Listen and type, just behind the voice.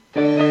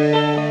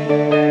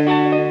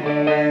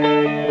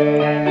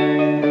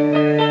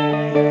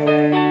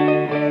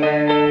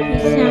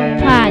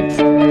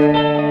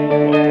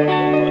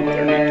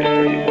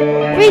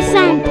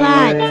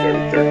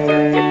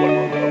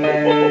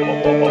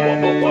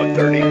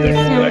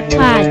Three-song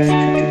pods.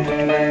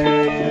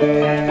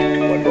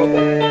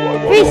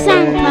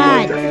 Three-song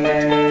pods.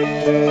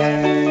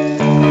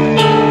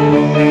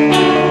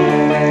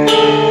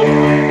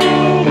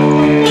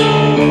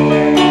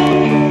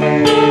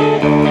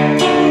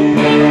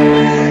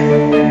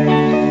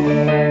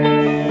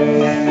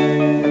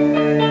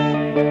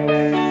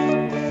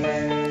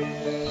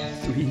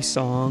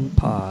 Three-song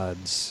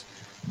pods.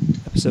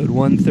 Episode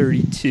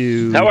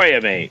 132. How are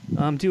you, mate?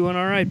 I'm doing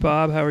all right,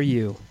 Bob. How are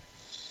you?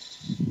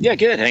 Yeah,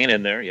 good. Hanging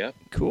in there, yep.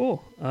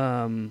 Cool.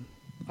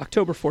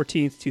 October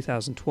 14th,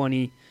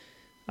 2020.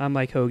 I'm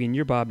Mike Hogan.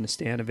 You're Bob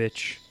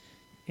Nastanovich.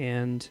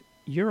 And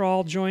you're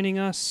all joining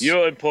us.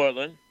 You're in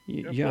Portland.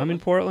 I'm in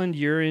Portland.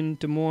 You're in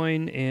Des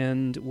Moines.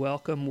 And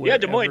welcome wherever. Yeah,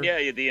 Des Moines,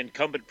 yeah. The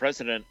incumbent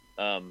president,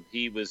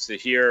 he was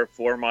here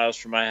 4 miles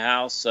from my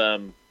house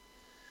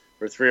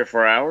for 3 or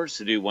 4 hours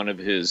to do one of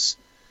his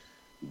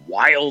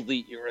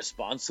wildly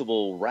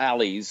irresponsible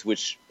rallies,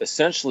 which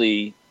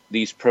essentially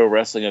these pro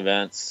wrestling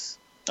events,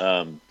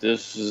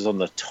 this is on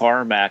the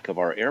tarmac of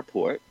our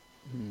airport.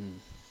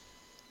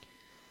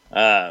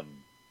 Yeah,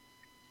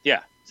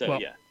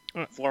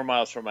 4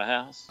 miles from my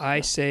house.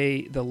 I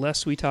say the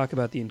less we talk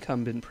about the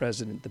incumbent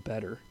president, the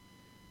better.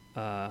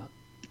 Well,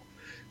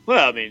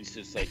 I mean, it's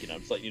just like, I'm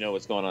just letting you know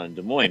what's going on in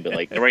Des Moines. But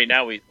like right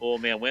now,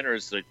 old man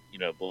winter's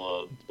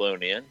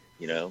blown in.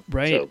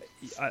 Right.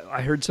 So,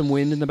 I heard some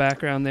wind in the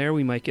background there.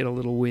 We might get a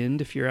little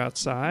wind if you're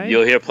outside.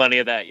 You'll hear plenty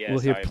of that. Yeah, we'll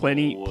hear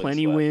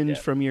plenty wind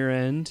from your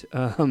end.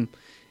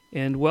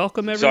 And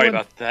welcome everyone. Sorry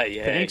about that.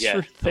 Yeah,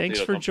 thanks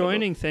for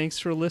joining. Thanks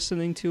for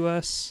listening to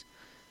us.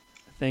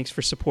 Thanks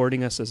for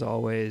supporting us as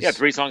always. Yeah,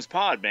 Three Songs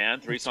Pod, man.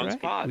 Three That's Songs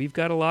right. Pod. We've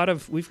got a lot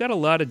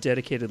of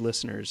dedicated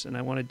listeners, and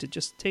I wanted to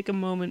just take a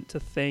moment to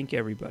thank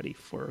everybody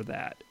for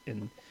that,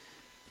 and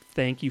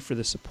thank you for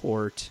the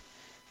support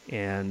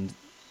and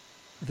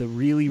the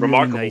really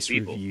nice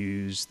people.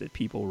 Reviews that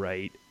people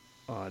write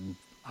on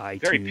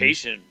iTunes. Very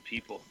patient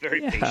people.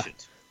 Very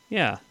patient.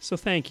 Yeah, so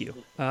thank you.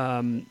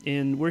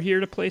 And we're here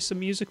to play some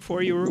music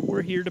for you.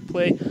 We're here to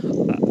play.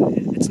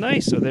 It's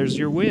nice. So there's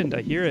your wind.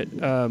 I hear it.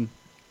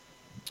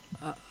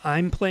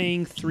 I'm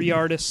playing 3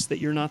 artists that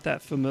you're not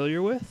that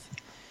familiar with,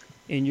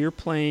 and you're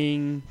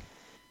playing,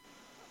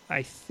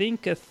 I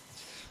think,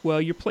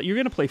 you're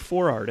going to play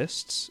 4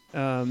 artists.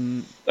 I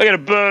got a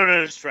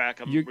bonus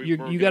track.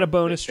 You got a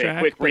bonus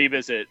track. A quick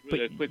revisit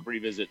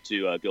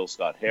to Gil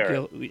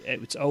Scott-Heron.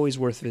 It's always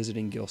worth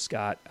visiting Gil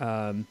Scott.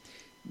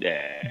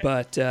 Yeah.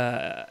 But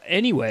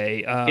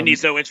anyway, he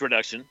needs no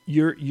introduction.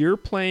 You're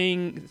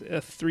playing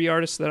 3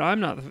 artists that I'm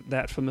not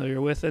that familiar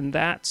with, and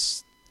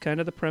that's kind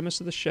of the premise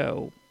of the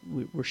show.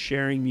 We're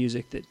sharing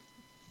music that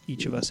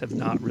each of us have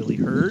not really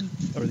heard,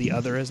 or the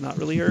other has not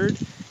really heard,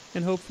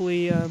 and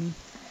hopefully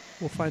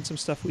we'll find some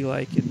stuff we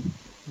like, and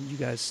you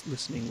guys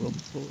listening will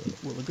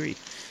agree.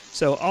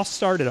 So I'll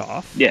start it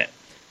off. Yeah.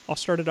 I'll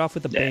start it off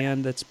with a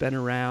band that's been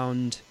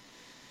around,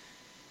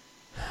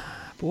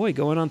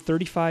 going on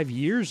 35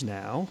 years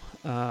now.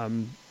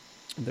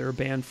 They're a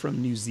band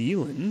from New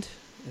Zealand,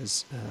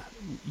 as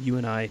you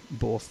and I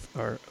both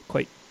are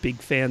quite big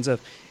fans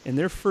of. And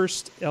their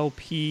first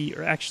LP,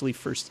 or actually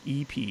first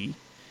EP,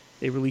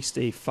 they released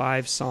a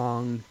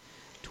 5-song,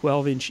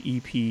 12-inch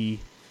EP in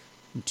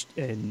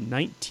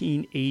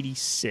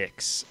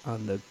 1986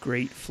 on the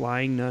Great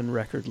Flying Nun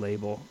record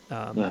label.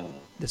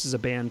 This is a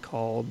band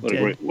called... What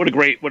a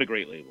great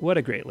label. What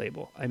a great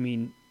label. I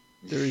mean,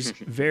 there's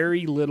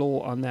very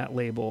little on that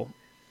label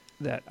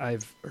that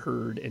I've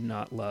heard and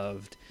not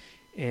loved.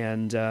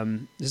 And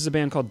this is a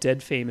band called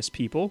Dead Famous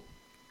People.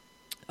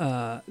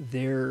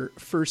 Their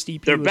first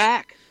EP They're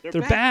back.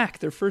 They're back.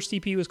 Their first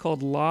EP was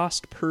called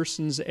Lost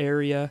Persons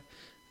Area.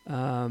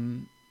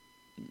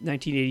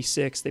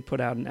 1986. They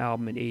put out an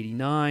album in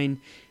 89.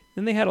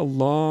 Then they had a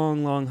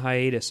long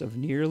hiatus of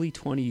nearly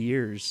 20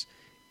 years.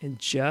 And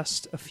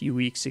just a few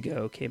weeks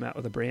ago came out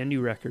with a brand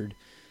new record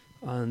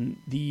on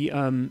the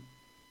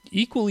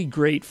equally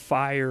great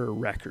Fire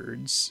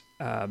Records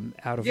out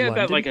of London.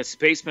 About like a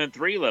Spaceman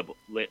 3 label.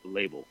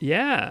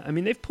 Yeah, I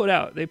mean they've put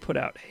out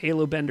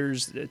Halo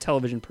Benders,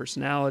 television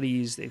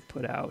personalities. They've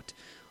put out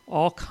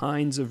all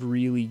kinds of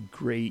really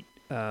great.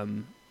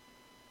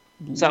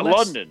 It's out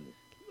London.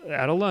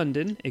 Out of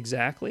London,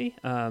 exactly.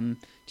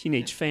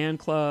 Teenage Fan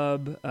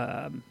Club,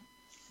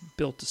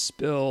 Built to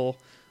Spill,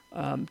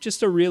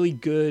 just a really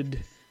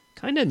good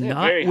kind of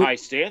not very high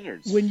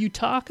standards. When you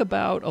talk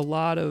about a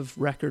lot of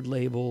record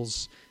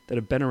labels that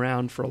have been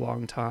around for a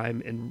long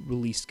time and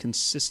released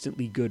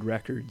consistently good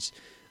records,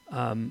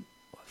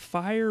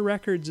 Fire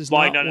Records is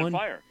Flying not Nun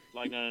one.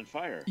 Flying Nun and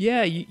Fire.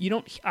 Yeah, you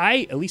don't.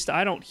 At least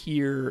I don't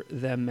hear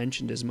them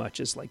mentioned as much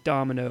as like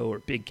Domino or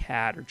Big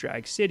Cat or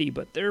Drag City,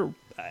 but they're,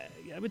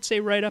 I would say,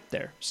 right up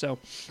there. So,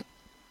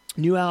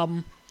 new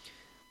album,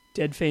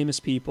 Dead Famous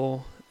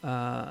People,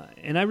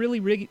 and I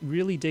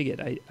really dig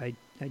it. I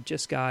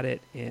just got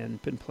it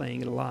and been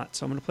playing it a lot.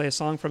 So I'm going to play a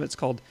song from it. It's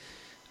called,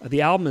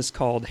 the album is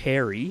called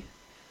Harry,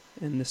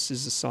 and this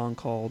is a song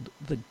called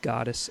The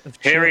Goddess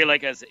of Chill. Harry,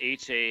 like as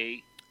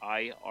Hairy?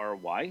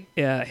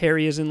 Yeah,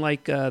 Harry is in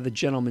like the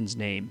gentleman's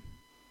name.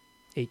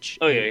 H.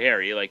 Oh yeah,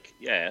 Harry, like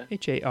Harry.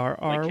 like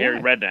Harry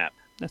Redknapp.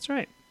 That's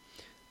right.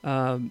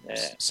 Yeah.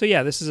 So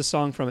yeah, this is a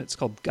song from it. It's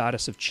called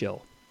 "Goddess of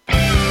Chill."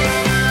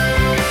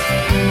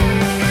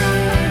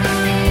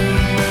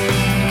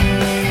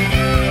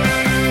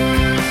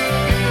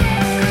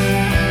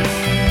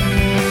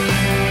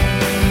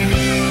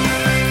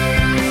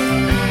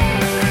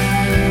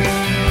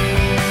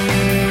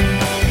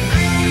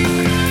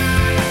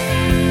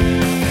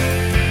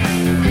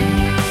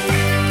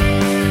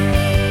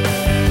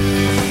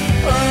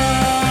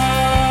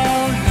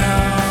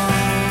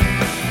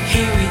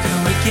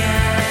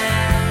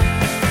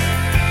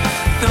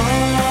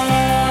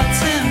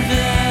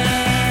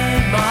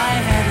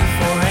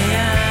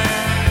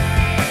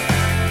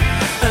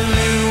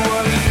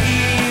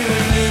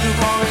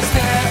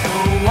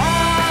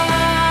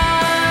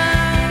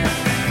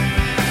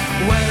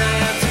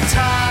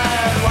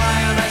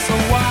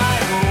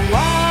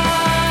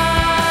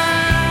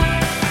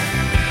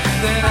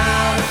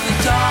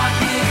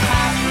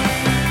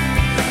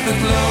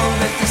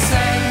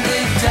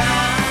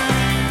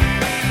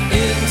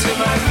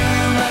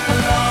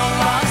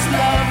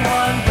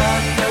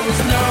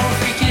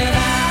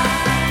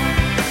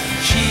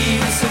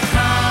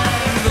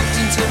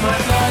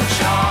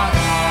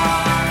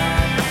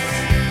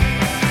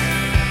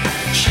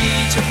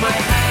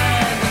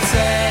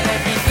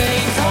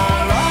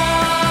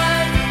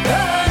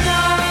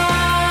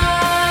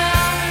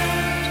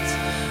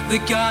 The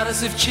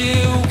goddess of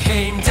chill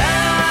came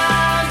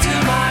down to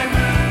my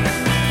room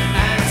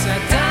and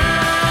sat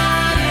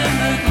down in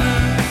the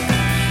gloom.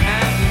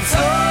 And then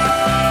so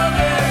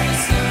very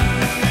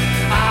soon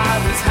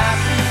I was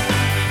happy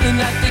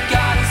that the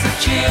goddess of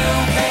chill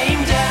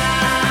came down.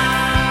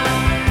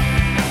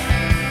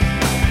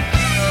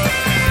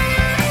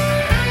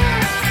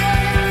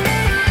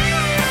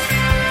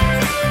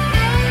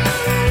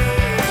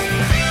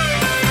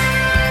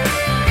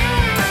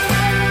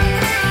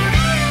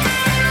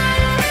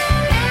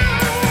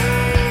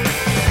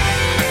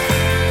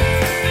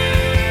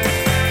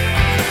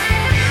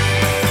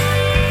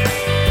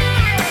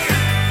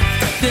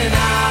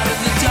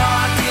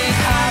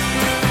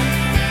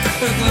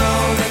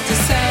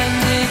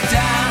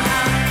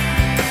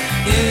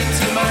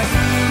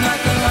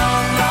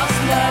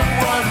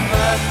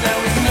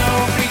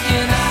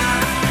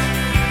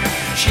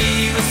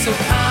 So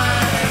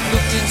kind,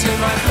 looked into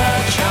my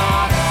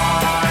bloodshot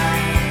eyes.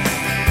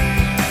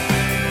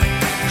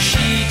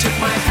 She took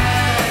my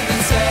hand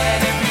and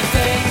said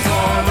everything's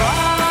alright.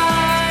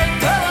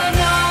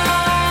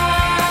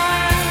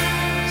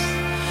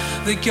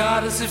 The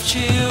goddess of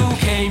chill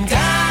came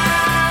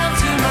down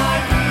to my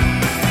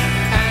room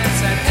and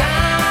sat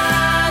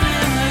down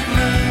in the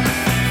gloom.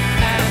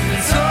 And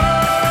then so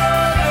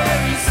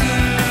very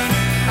soon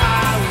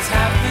I was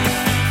happy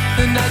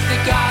the night the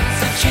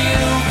goddess of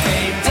chill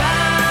came down.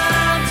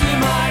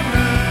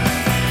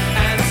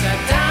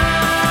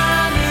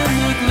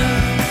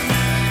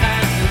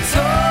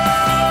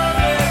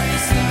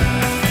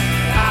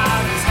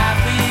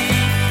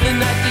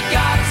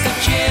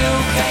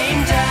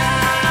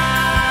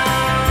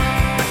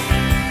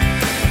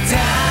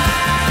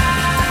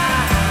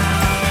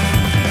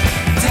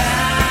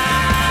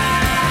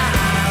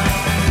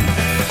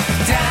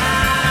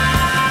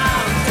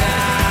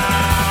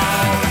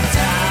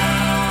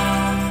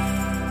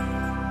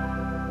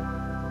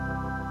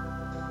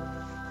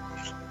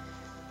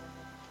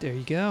 There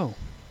you go.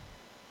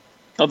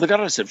 Oh, the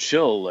goddess of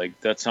chill,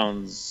 like that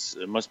sounds.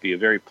 It must be a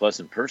very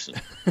pleasant person.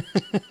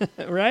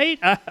 Right?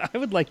 I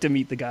would like to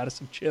meet the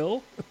goddess of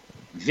chill.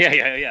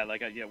 Yeah.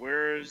 Like,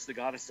 where's the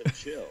goddess of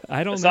chill?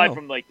 I don't know. Aside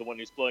from like the one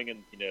who's blowing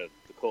in, the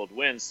cold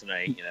winds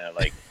tonight.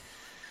 Like,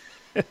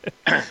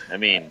 I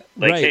mean,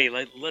 like, right. Hey,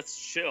 let's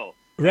chill.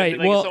 Right. I mean,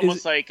 like, well, it's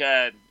almost like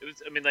it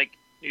was. I mean, like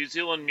New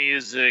Zealand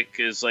music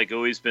is like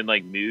always been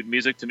like mood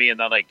music to me, and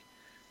not like.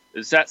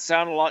 Does that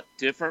sound a lot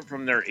different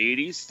from their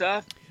 '80s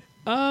stuff?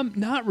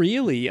 Not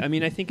really. I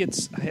mean, I think you're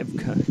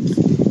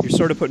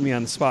sort of putting me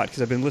on the spot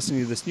because I've been listening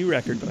to this new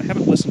record, but I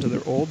haven't listened to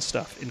their old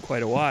stuff in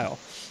quite a while.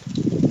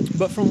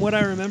 But from what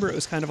I remember, it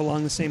was kind of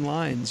along the same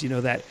lines,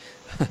 that.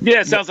 Yeah,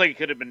 it sounds like it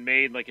could have been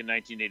made like in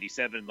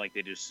 1987, like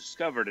they just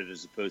discovered it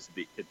as opposed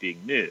to it being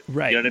new.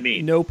 Right. You know what I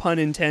mean? No pun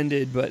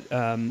intended, but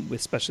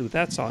especially with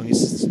that song,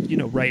 it's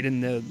right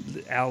in the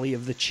alley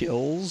of the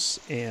Chills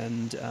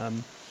and.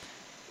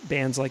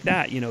 Bands like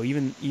that,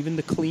 even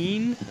the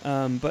Clean,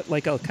 but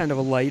like a kind of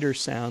a lighter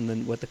sound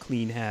than what the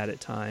Clean had at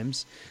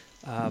times.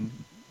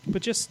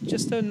 But just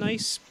a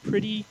nice,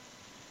 pretty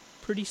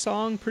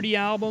song, pretty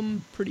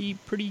album, pretty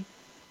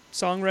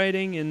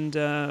songwriting, and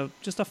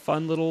just a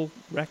fun little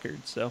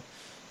record. So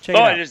check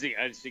it out.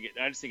 I just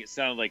think it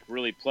sounded like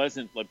really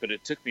pleasant, but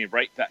it took me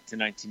right back to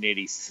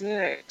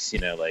 1986.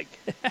 Like.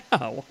 Yeah,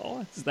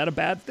 well, is that a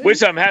bad thing?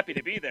 Which I'm happy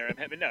to be there.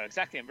 No,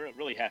 exactly. I'm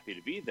really happy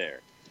to be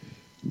there.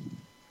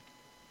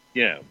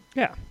 Yeah,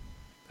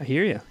 I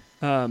hear you.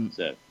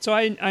 So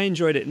I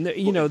enjoyed it, and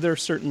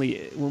there's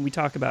certainly when we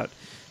talk about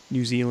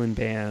New Zealand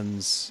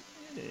bands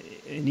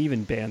and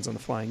even bands on the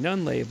Flying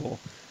Nun label,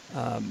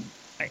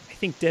 I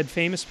think dead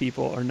famous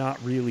people are not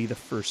really the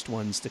first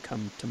ones to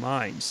come to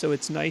mind. So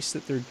it's nice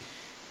that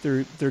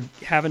they're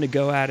having to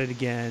go at it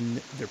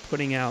again. They're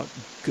putting out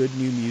good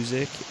new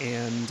music,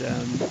 and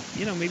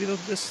maybe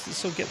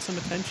this will get some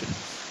attention.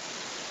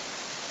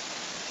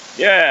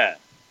 Yeah,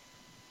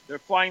 they're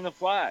flying the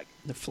flag.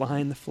 They're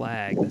flying the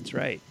flag. That's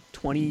right.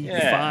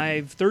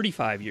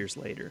 35 years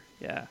later.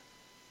 Yeah.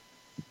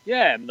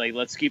 Yeah, and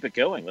let's keep it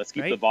going. Let's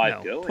keep Right? the vibe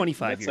No, going.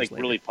 25 That's years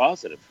later. really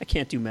positive. I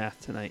can't do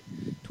math tonight.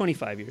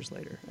 25 years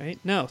later, right?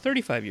 No,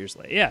 35 years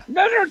later. Yeah.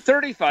 No,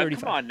 35. 35.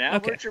 Come on now.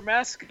 Okay. Where's your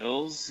math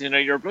skills?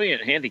 You're a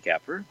brilliant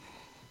handicapper.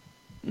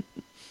 I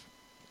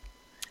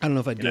don't know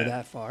if I'd go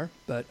that far,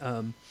 but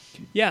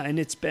yeah, and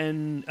it's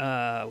been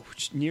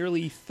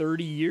nearly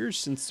 30 years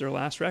since their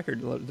last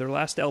record. Their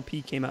last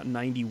LP came out in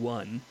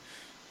 91,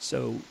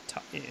 and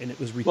it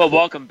was Well,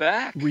 welcome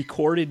back.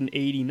 recorded in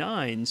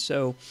 89,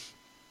 so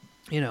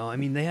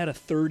they had a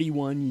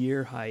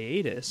 31-year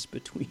hiatus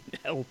between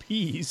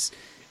LPs,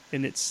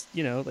 and it's,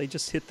 they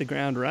just hit the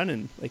ground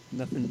running like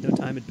nothing, no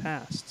time had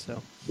passed.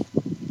 So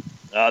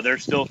They're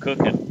still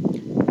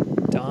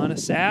cooking. Donna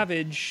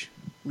Savage,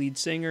 lead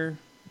singer,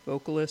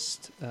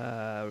 vocalist,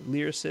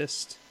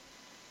 lyricist,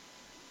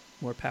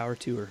 more power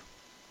to her.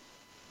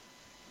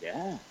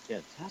 Yeah,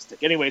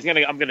 fantastic. Anyways,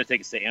 I'm gonna take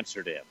us to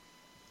Amsterdam.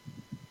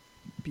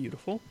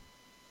 Beautiful.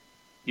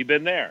 You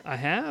been there? I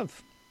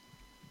have.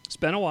 It's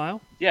been a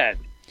while, Yeah.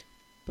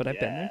 but I've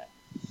been there.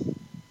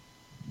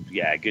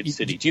 Yeah, good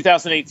city.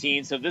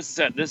 2018. So this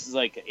is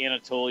like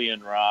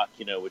Anatolian rock,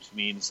 which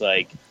means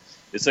like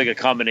it's like a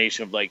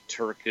combination of like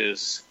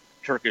Turkish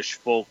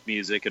folk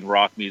music and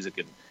rock music,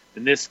 and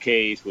in this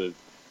case with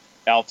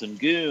Altan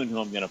Gün, who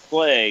I'm gonna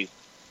play,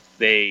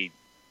 they're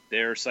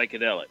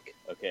psychedelic,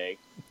 okay?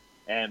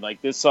 And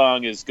like this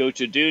song is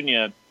Gocha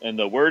Dünya, and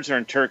the words are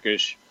in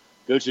Turkish.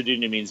 Gocha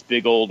Dünya means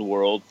big old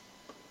world,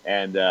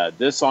 and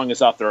this song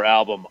is off their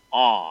album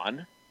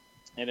On,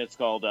 and it's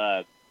called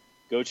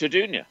Gocha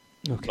Dünya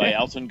by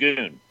Altan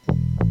Gün.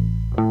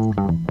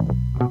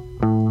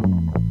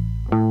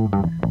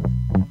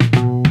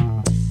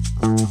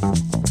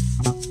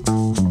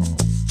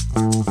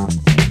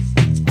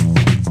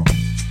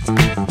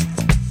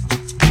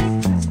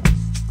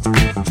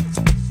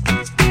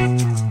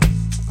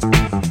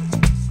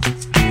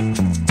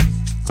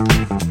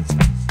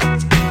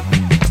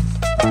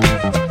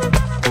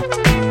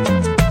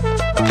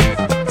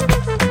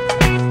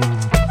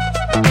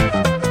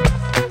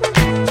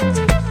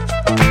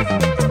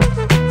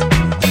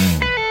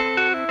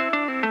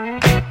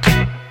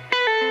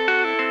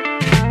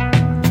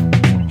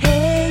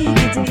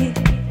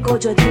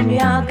 Koca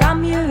dünya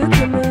gam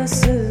yükü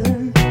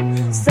müsün?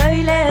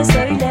 Söyle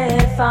söyle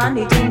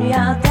fani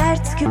dünya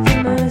dert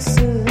küpü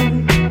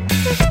müsün?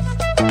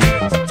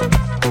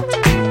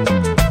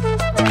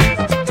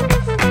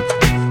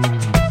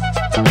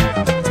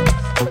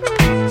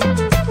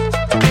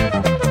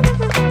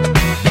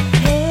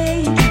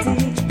 Hey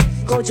gidi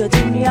koca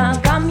dünya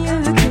gam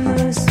yükü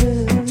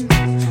müsün?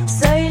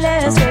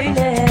 Söyle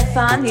söyle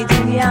fani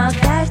dünya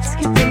dert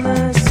küpü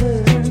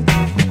müsün?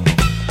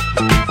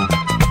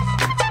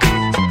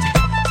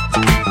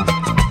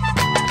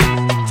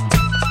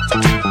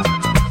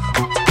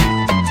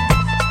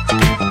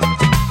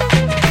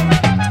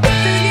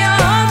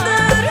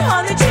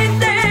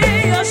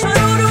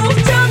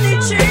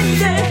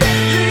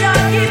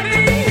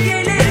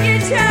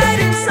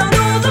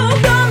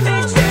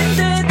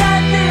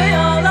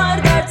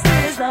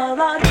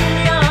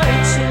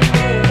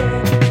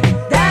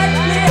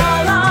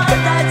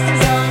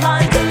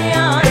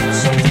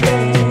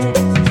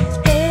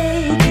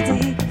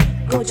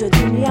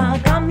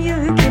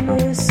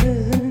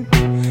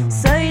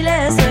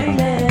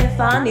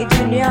 Fani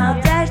dünya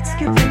dert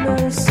küpü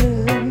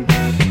müsün?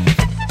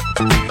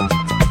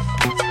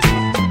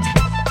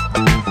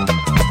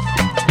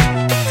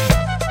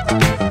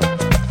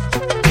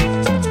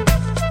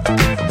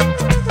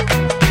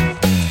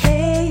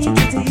 Hey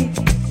gidi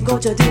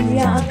koca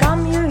dünya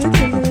gam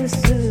yükü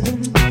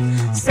müsün?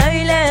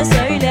 Söyle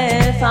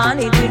söyle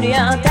fani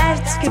dünya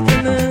dert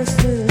küpü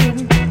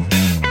müsün?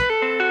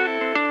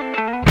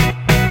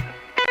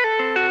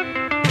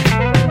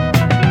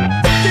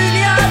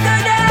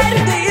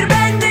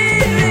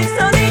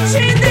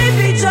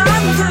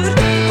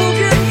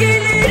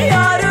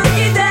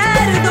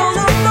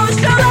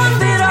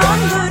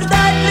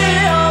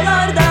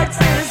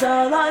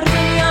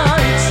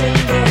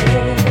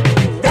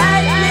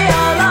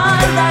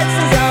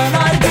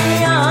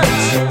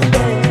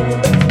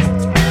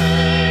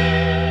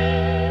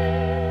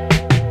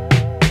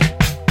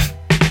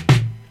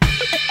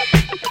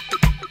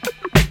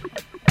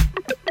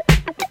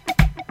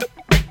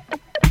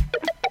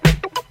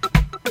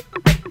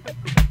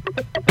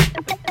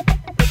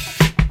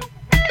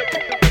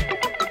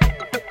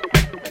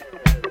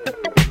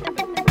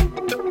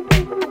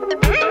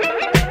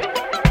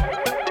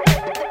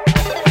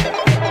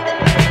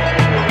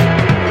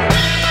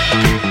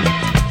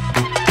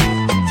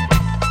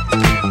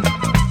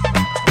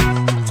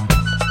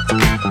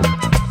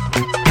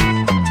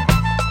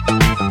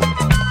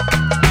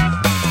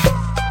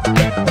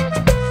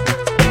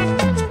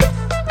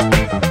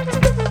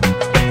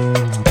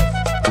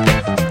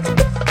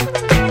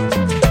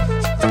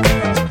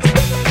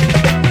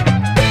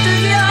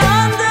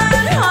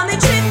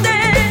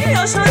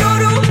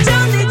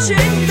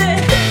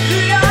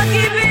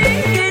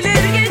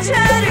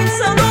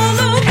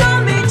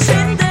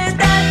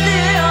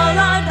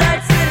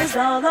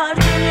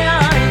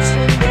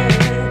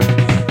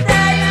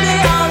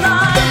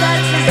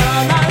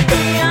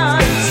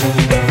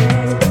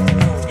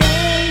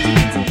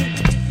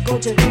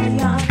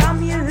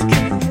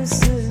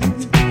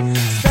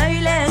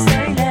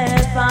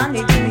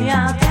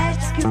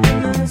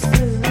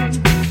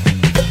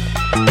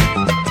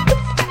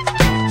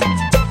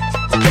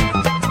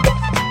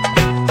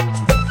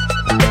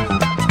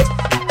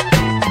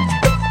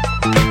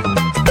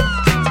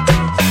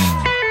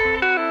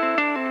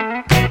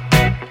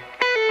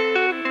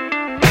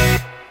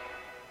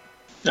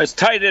 It's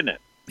tight, isn't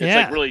it? It's Yeah.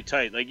 like really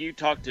tight. Like you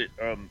talked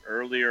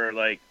earlier,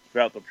 like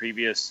throughout the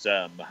previous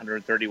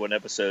 131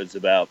 episodes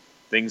about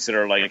things that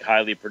are like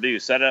highly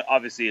produced. That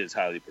obviously is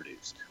highly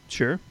produced.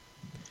 Sure.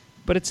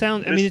 But it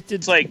sounds. I mean, it's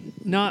It's like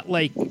not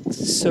like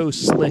so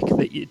slick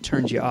that it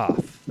turns you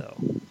off, though.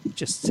 It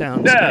just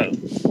sounds. no tight.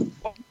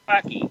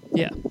 wacky.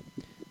 Yeah.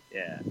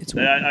 Yeah, It's-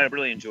 I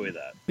really enjoy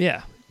that.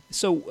 Yeah.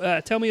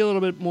 So tell me a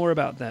little bit more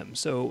about them.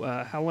 So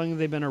how long have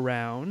they been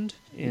around,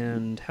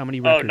 and how many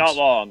records? Oh, not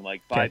long,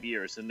 like 5 Okay.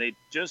 years, and they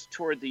just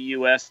toured the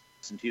U.S.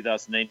 in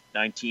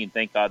 2019.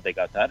 Thank God they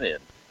got that in.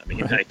 I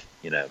mean, Right. like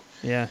you know.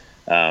 Yeah.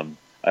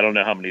 I don't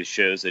know how many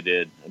shows they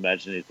did.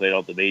 Imagine they played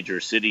all the major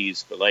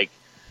cities, but like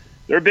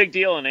they're a big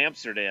deal in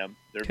Amsterdam.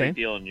 They're Okay. a big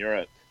deal in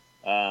Europe.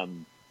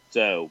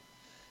 So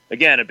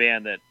again, a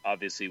band that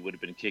obviously would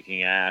have been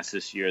kicking ass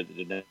this year that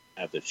didn't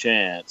have the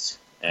chance.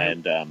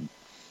 And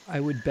I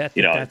would bet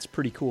You that know- that's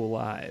pretty cool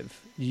live.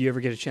 Did you ever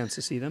get a chance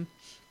to see them?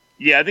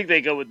 yeah, I think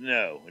they go with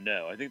no.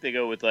 I think they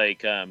go with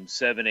like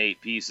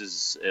 7-8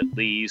 pieces at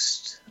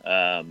least.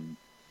 I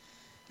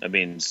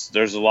mean,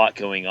 there's a lot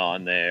going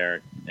on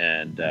there,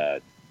 and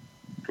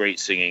great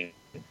singing,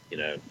 you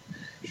know,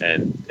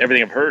 and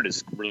everything I've heard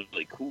is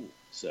really cool.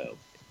 So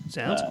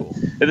Sounds cool.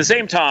 at the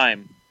same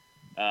time,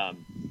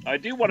 I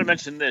do want to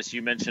mention this.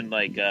 You mentioned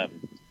like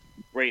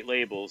great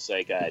labels.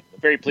 Like I'm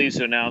very pleased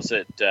to announce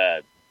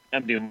that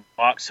MD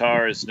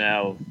Mokhtar is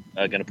now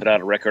going to put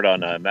out a record on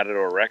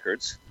Matador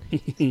Records.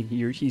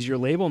 He's your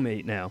label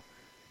mate now.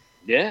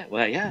 Yeah,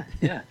 well, yeah.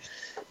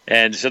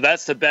 And so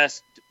that's the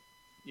best,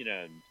 you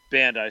know,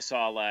 band I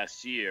saw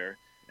last year.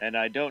 And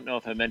I don't know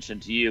if I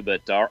mentioned to you,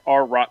 but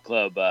our rock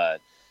club,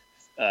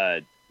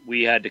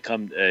 we had to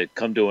come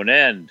to an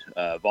end.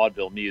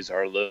 Vaudeville Muse,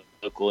 our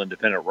local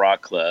independent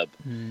rock club,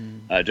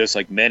 just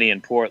like many in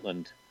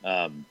Portland,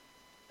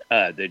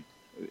 they're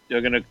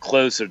going to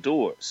close their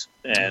doors.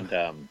 And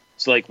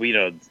it's like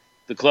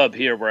the club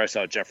here where I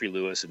saw Jeffrey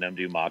Lewis and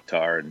MD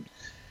Mokhtar, and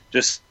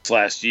just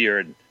last year,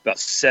 and about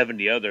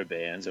 70 other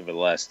bands over the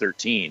last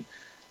 13.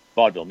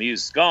 Vaudeville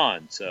Muse is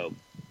gone. So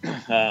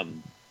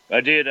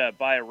I did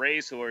buy a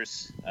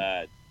racehorse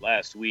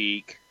last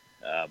week.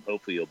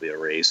 Hopefully he'll be a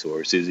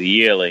racehorse. He's a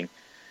yearling.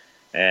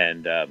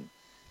 And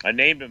I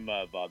named him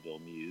Vaudeville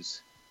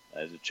Muse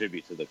as a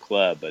tribute to the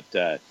club. But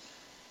I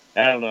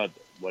don't know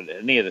what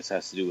any of this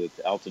has to do with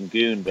Elton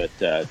Goon, but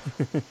the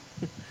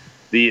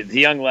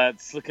young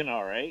lad's looking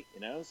all right,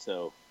 you know.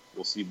 So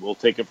we'll see. We'll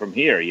take it from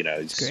here, you know.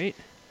 It's great.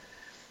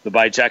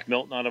 By Jack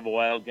Milton out of a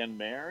Wild Gun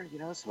Mare, you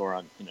know. So we're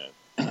on, you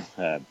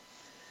know,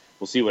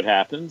 we'll see what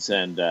happens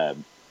and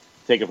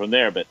take it from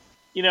there. But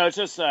you know, it's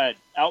just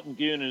Elton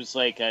Goon is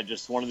like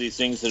just one of these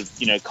things that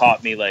you know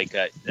caught me. Like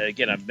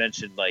again, I've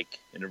mentioned like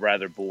in a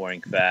rather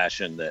boring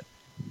fashion that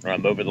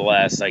over the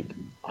last like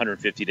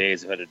 150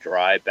 days, I've had to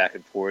drive back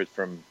and forth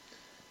from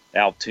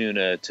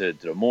Altoona to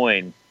Des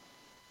Moines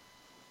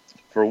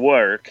for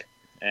work,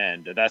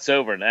 and that's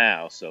over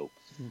now. So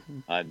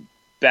I'm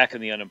back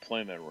in the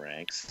unemployment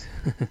ranks,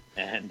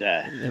 and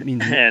That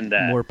means and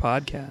more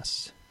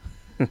podcasts.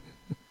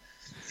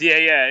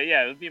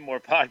 yeah. It'll be more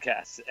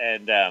podcasts,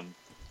 and I'll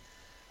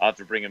have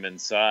to bring them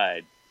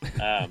inside.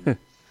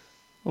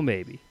 Well,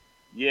 maybe.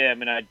 Yeah, I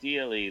mean,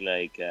 ideally,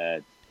 like,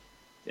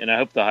 and I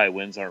hope the high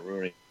winds aren't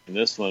ruining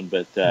this one,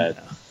 but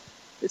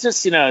it's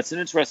just, you know, it's an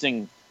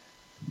interesting.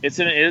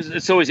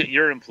 It's always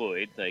you're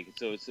employed, like,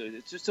 so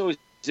it's just always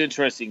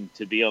interesting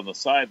to be on the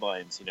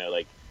sidelines, you know,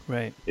 like.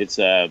 Right. It's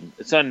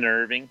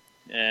unnerving,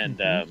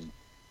 and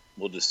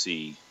we'll just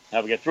see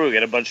how we get through. We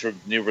got a bunch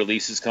of new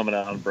releases coming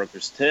out on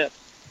Broker's Tip.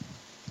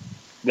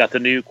 We got the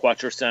new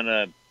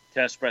Quattrocenta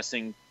test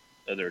pressing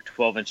of their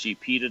 12-inch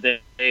EP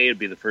today. It'll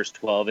be the first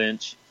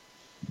 12-inch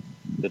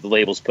that the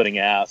label's putting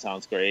out.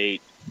 Sounds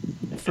great.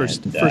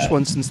 First And,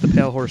 one since the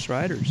Pale Horse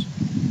Riders,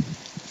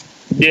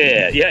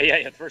 Yeah.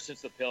 First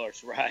since the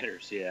Pillars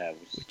Riders, yeah.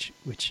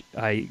 which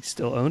I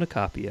still own a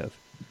copy of.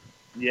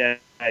 Yeah,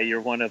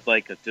 you're one of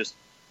like just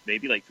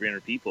maybe like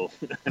 300 people.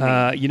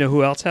 You know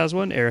who else has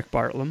one? Eric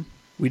Bartlam.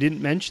 We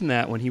didn't mention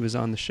that when he was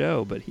on the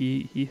show, but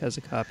he has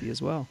a copy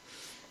as well.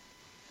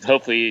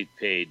 Hopefully he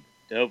paid.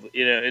 You know,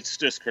 it's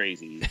just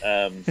crazy.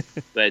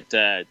 But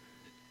the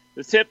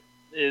tip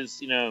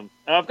is, you know,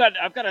 I've got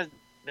a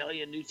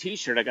million new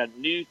T-shirt. I got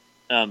new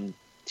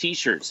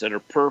T-shirts that are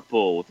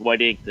purple with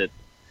white ink. That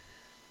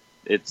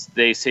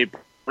they say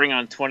bring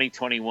on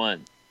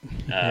 2021.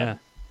 Yeah,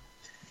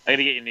 I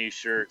gotta get you a new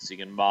shirt so you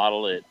can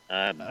model it.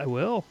 I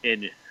will.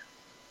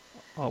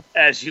 Oh.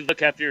 As you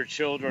look after your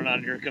children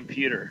on your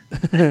computer.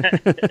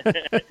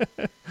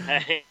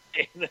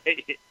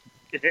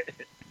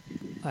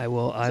 I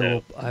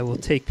will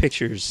take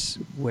pictures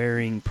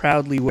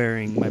proudly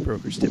wearing my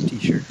Broker's Tip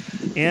T-shirt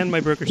and my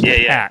Broker's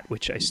Tip hat,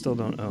 which I still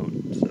don't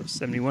own. So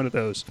send me one of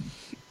those.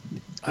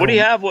 What do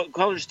you have? What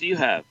colors do you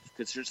have?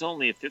 Because there's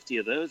only 50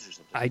 of those or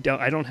something. I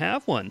don't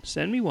have one.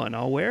 Send me one.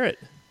 I'll wear it.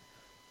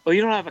 Oh,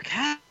 you don't have a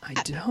cat? I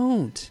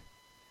don't.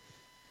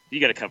 You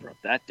got to cover up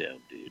that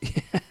dome,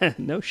 dude.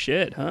 No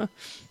shit, huh?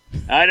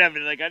 I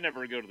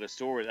never go to the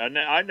store.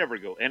 I never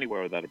go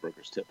anywhere without a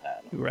Broker's Tip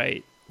hat on.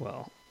 Right.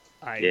 Well,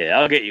 Yeah,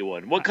 I'll get you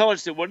one. What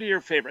colors what are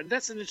your favorite?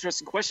 That's an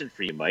interesting question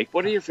for you, Mike.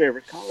 What are your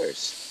favorite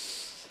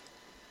colors?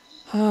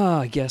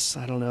 I guess,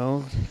 I don't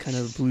know, kind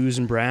of blues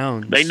and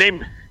browns. They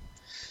name.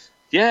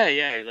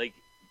 Yeah, like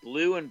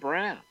blue and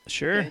brown.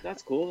 Sure. Yeah,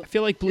 that's cool. I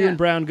feel like blue and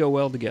brown go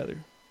well together.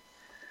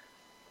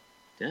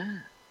 Yeah.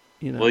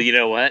 You know. Well, you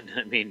know what?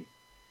 I mean,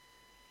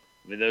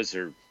 those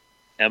are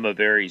Emma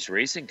Berry's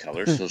racing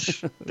colors, so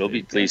they'll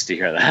be pleased to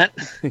hear that.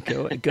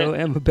 go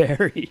Emma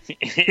Berry.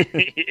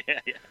 yeah.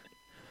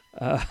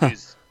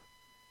 Who's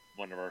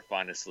one of our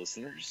finest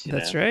listeners.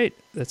 That's right.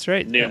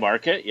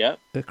 Newmarket,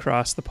 yep.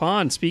 Across the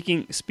pond.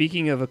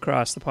 Speaking of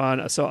across the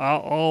pond, so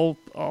I'll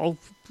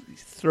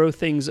throw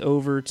things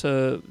over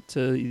to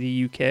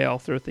the UK. I'll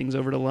throw things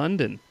over to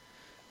London.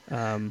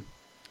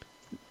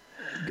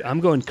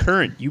 I'm going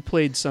current. You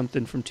played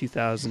something from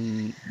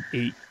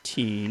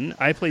 2018.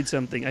 I played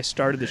something. I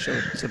started the show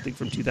with something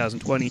from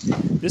 2020.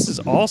 This is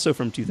also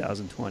from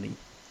 2020.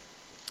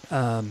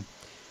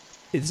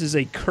 This is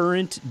a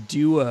current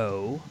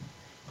duo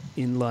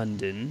in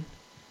London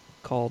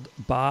called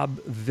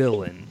Bob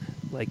Villain,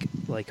 like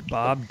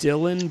Bob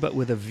Dylan, but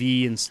with a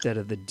V instead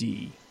of the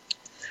D.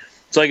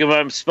 It's like if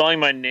I'm spelling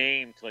my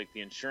name to like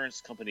the insurance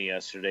company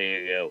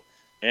yesterday, I go,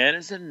 N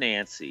is in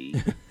Nancy.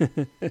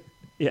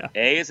 Yeah.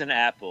 A is in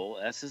Apple,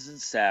 S is in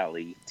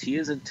Sally, T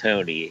is in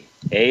Tony,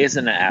 A is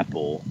in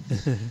Apple,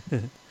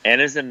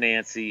 N is in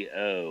Nancy,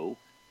 O,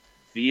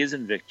 V is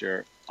in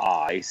Victor,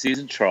 I, C is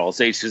in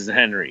Charles, H is in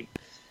Henry.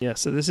 Yeah,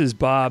 so this is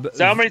Bob.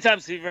 So how many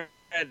times have you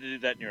had to do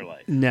that in your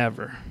life?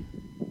 Never.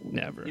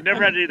 You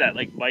never had to do that,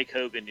 like Mike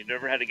Hogan. You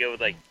never had to go with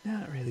like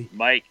not really.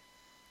 Mike.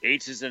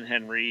 H is in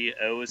Henry,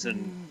 O is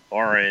in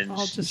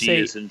Orange, G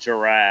is in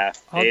Giraffe,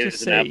 I'll A just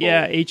is in say, Apple.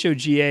 yeah,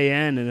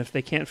 HOGAN, and if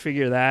they can't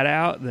figure that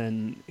out,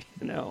 then,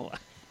 you know.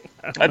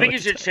 I think you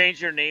should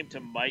change your name to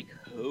Mike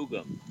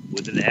Hogan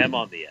with an M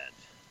on the end.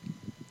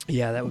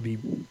 Yeah, that would be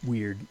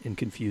weird and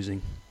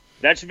confusing.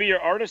 That should be your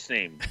artist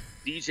name.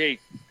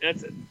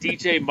 That's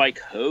DJ Mike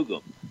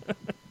Hogan.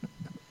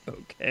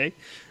 Okay.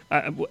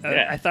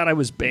 I thought I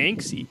was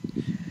Banksy.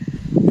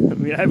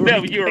 I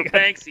mean, you were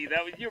Banksy.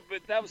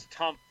 That was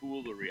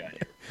tomfoolery.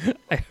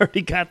 I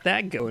already got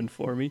that going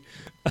for me.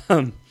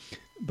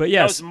 But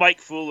yes, that was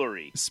Mike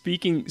Foolery.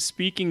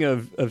 Speaking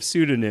of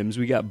pseudonyms,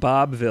 we got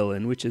Bob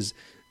Villain, which is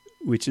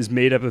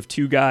made up of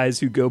two guys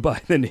who go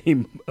by the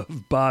name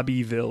of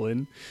Bobby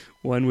Villain,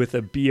 one with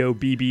a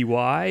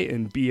BOBBY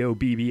and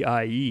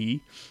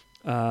BOBBIE,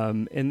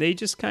 and they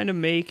just kind of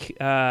make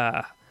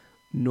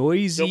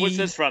noisy. So what's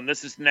this from?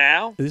 This is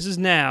Now? This is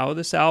Now.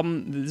 This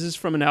is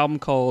from an album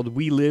called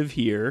We Live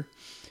Here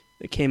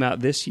that came out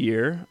this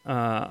year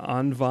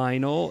on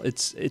vinyl.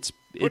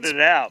 Put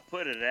it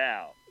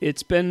out.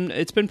 It's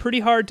been pretty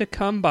hard to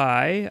come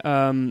by.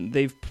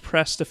 They've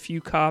pressed a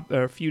few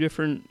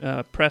different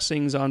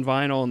pressings on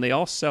vinyl, and they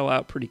all sell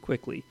out pretty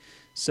quickly.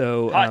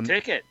 So hot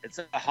ticket. It's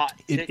a hot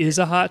ticket. It is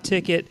a hot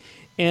ticket.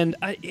 And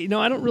I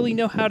don't really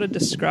know how to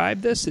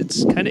describe this.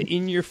 It's kind of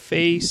in your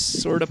face,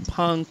 sort of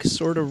punk,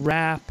 sort of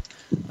rap.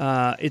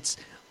 I'll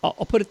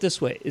put it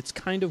this way: it's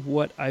kind of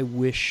what I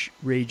wish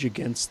Rage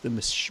Against the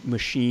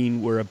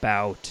Machine were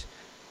about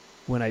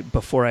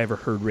before I ever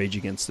heard Rage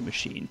Against the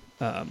Machine.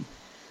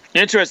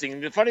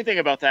 Interesting. The funny thing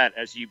about that,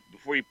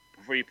 before you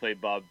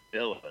played Bob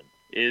Dylan,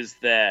 is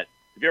that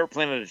have you ever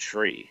planted a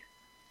tree?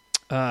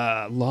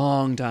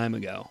 Long time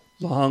ago.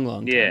 Long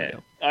time ago.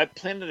 I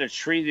planted a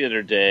tree the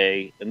other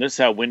day, and this is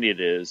how windy it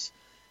is.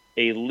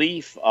 A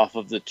leaf off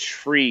of the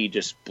tree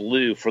just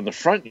blew from the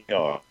front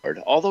yard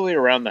all the way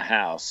around the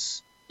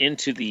house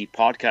into the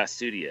podcast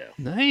studio.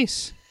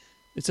 Nice.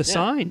 It's a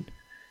sign.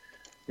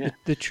 Yeah.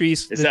 The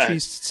tree's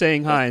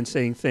saying hi and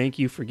saying thank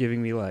you for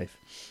giving me life.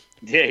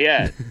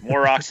 Yeah.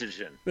 More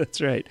oxygen.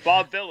 That's right.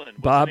 Bob Villain.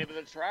 What's the name of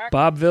the track?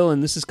 Bob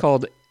Villain. This is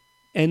called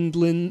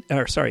England's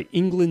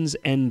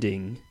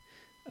Ending.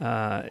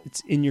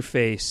 It's in your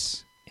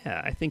face. Yeah,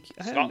 I think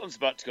Scotland's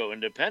about to go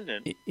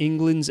independent.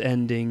 England's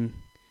Ending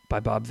by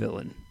Bob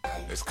Villain.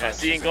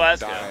 See you in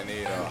Glasgow. I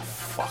need a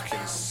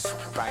fucking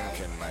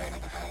spanking, mate.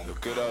 Look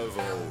good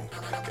overall.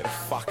 Get the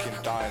fucking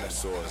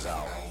dinosaurs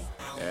out.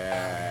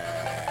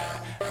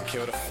 Yeah. And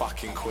kill the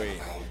fucking queen.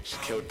 She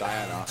killed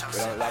Diana. We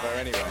don't love her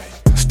anyway.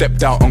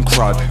 Stepped out on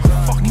crud,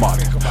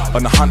 mud.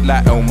 On the hunt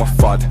like Elmer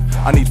Fudd.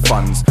 I need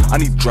funds, I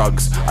need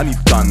drugs, I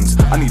need guns,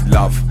 I need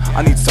love.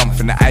 I need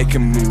something that I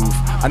can move.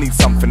 I need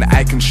something that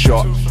I can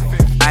shot.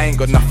 I ain't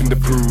got nothing to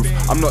prove.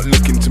 I'm not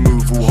looking to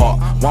move all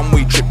hot.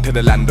 One-way trip to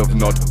the land of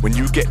Nod. When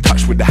you get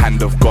touched with the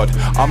hand of God,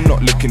 I'm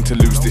not looking to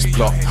lose this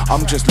plot.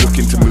 I'm just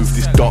looking to move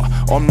this dot.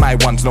 On my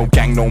ones, no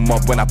gang, no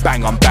mob. When I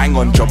bang, I'm bang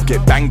on job.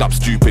 Get banged up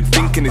stupid,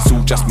 thinking it's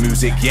all just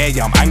music.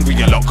 Yeah, I'm angry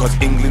a lot, cause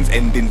England's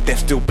ending. Death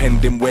still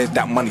pending, where's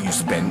that money you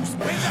spend?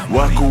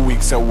 Work all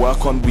week, so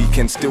work on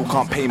weekends. Still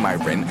can't pay my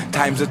rent.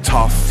 Times are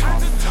tough,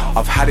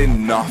 I've had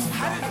enough.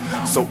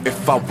 So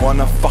if I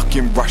wanna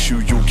fucking rush you,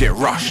 you'll get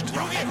rushed.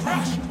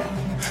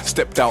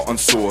 Stepped out on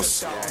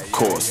Source,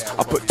 course.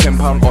 I put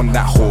 £10 on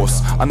that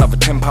horse. Another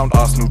 £10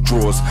 Arsenal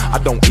draws. I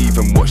don't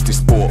even watch this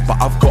sport,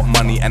 but I've got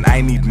money and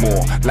I need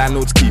more.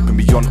 Landlords keeping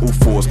me on all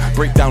fours.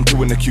 Break down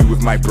two in the queue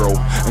with my bro,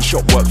 and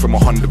shop work from a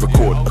Honda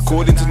Accord.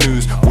 According to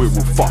news, we're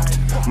all fucked.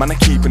 Man, I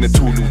keeping the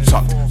tool all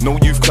tucked. No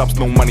youth clubs,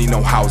 no money,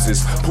 no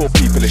houses. Poor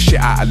people are shit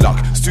out of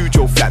luck.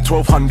 Studio flat,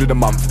 1,200 a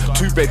month.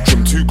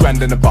 2-bedroom, 2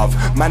 grand and above.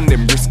 Man,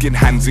 them risking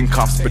hands in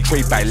cuffs.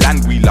 Betrayed by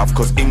land we love,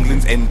 cause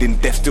England's ending,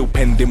 death still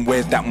pending.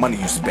 Where's that money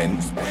you spend?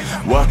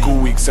 Work all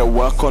week, so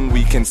work on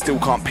weekends. Still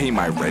can't pay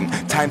my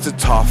rent. Times are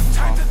tough,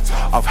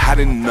 I've had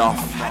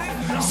enough.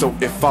 So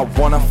if I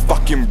wanna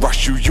fucking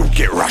rush you, you'll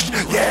get rushed.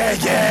 Yeah,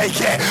 yeah,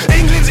 yeah.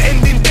 England's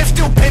ending, death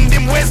still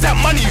pending. Where's that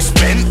money you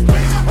spend?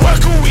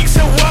 Work all week,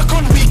 so work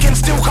on weekends.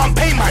 Still can't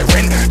pay my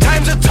rent.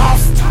 Times are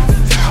tough,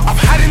 I've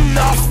had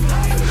enough.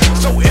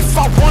 So if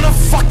I wanna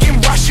fucking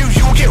rush you,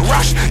 you'll get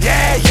rushed.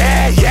 Yeah,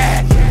 yeah,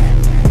 yeah.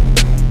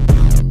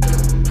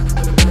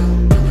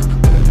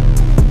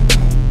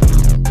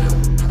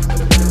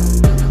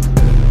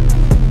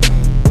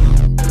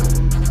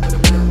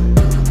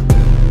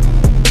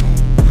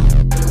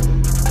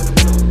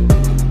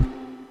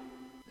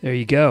 There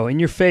you go. In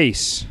your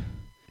face.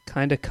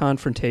 Kind of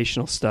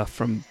confrontational stuff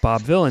from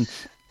Bob Vylan.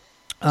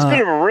 It's a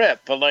bit of a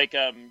rip, but like,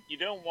 you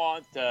don't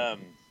want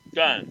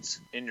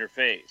guns in your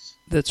face.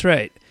 That's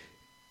right.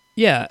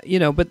 Yeah, you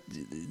know, but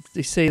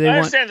they say they I want.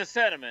 understand the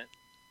sentiment.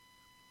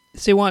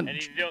 They want. And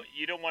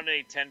you don't want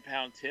any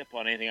 10-pound tip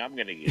on anything I'm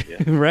going to give you.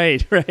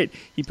 Right, right.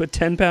 He put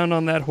 10 pound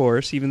on that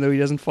horse, even though he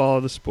doesn't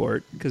follow the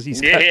sport because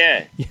he's. Yeah, got,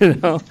 yeah. You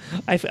know,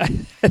 I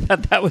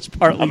thought that was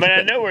partly. I mean,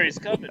 I know where he's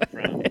coming from.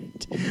 Right.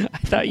 I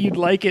thought you'd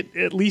like it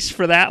at least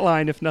for that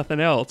line, if nothing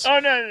else. Oh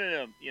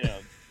no! You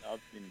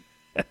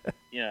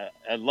know,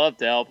 I'd love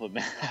to help him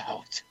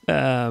out.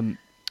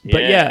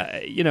 But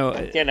yeah, you know,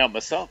 I can't help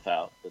myself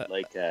out. But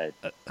like a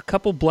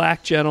couple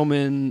black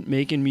gentlemen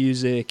making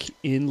music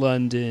in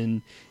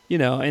London, you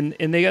know, and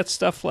they got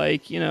stuff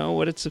like, you know,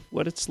 what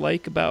it's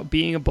like about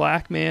being a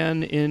black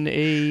man in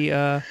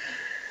a,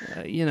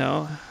 you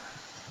know,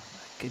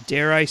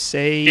 dare I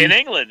say, in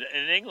England,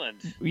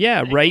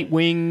 yeah, right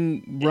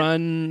wing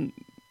run,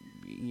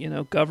 you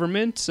know,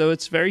 government. So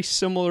it's very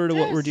similar to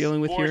what we're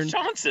dealing with Boris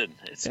here. Johnson.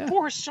 It's Yeah.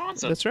 Boris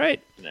Johnson. That's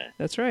right. Yeah.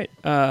 That's right.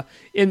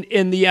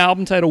 In the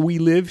album title "We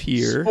Live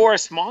Here," It's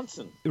Boris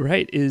Monson.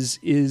 right,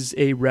 is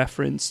a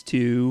reference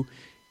to,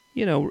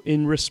 you know,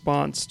 in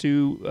response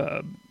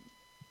to,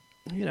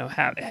 you know,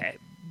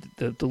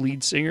 the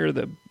lead singer,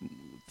 the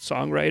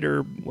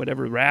songwriter,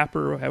 whatever,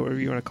 rapper, however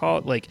you want to call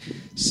it, like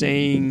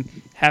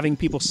having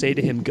people say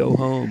to him, "Go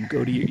home,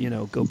 go to your, you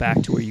know, go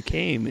back to where you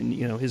came," and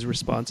you know, his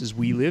response is,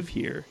 "We live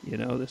here. You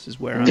know, this is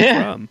where I'm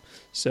from."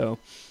 So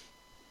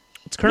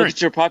it's current. Look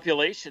at your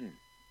population.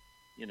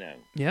 You know.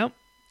 Yeah,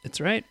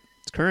 it's right.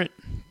 It's current.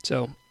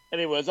 So,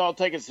 anyways, I'll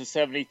take us to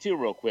 72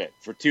 real quick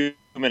for 2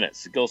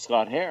 minutes. Gil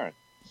Scott-Heron.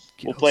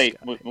 We'll play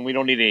when we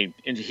don't need any.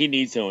 And he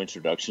needs no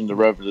introduction. The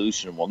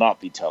revolution will not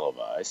be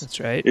televised. That's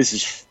right. This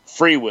is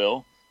Free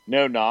Will,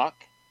 No Knock,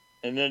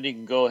 and then you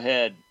can go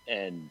ahead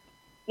and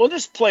we'll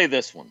just play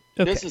this one.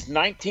 Okay. This is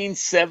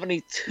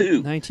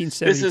 1972.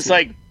 1972. This is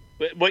like,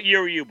 what year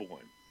were you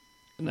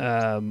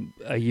born?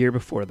 A year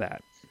before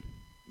that.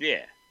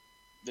 Yeah,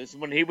 this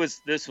one he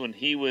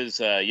was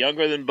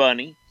younger than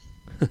Bunny,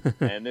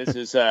 and this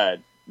is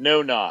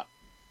No Knock.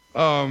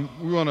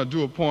 We want to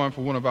do a poem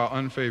for one of our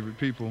unfavored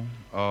people,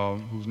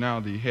 who's now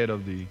the head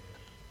of the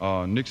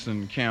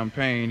Nixon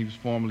campaign. He was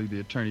formerly the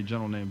Attorney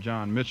General named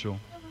John Mitchell.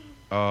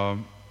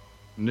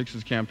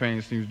 Nixon's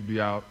campaign seems to be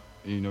out,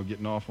 you know,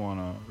 getting off on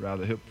a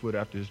rather hip foot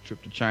after his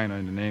trip to China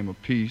in the name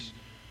of peace,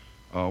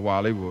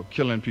 while they were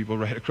killing people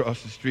right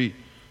across the street,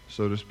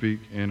 so to speak,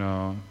 in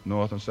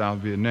North and South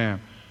Vietnam.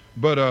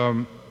 But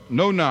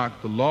No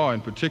Knock, the law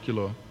in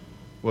particular,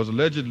 was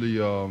allegedly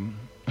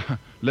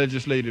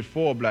legislated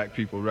for black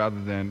people rather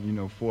than, you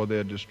know, for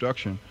their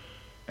destruction.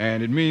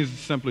 And it means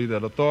simply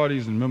that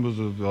authorities and members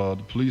of the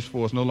police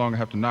force no longer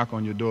have to knock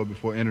on your door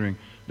before entering.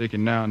 They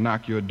can now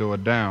knock your door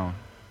down.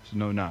 It's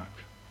no knock.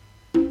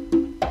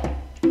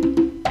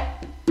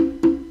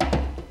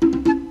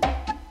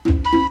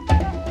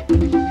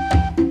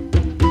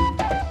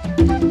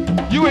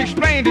 You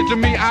explained it to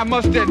me, I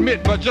must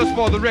admit, but just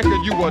for the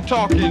record, you were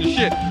talking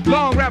shit.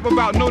 Long rap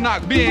about no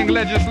knock being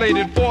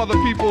legislated for the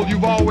people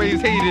you've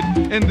always hated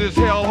in this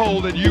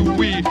hellhole that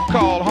we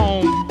call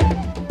home.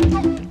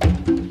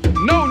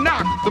 No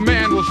knock, the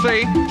man will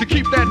say, to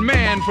keep that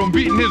man from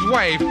beating his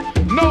wife.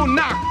 No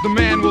knock, the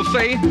man will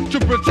say, to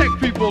protect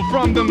people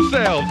from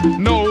themselves.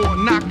 No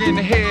knocking,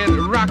 head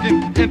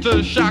rocking,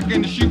 into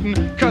shocking, shooting,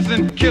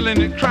 cussing,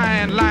 killing,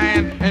 crying,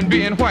 lying, and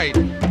being white.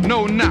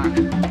 No knock.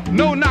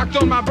 No knocked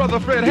on my brother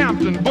Fred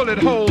Hampton, bullet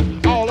holes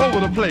all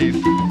over the place.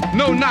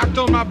 No knocked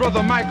on my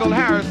brother Michael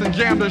Harrison,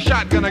 jammed a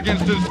shotgun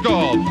against his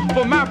skull.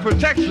 For my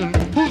protection,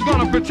 who's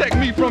gonna protect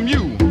me from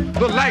you?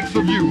 The likes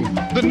of you,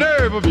 the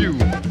nerve of you,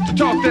 to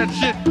talk that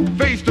shit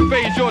face to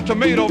face, your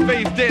tomato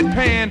face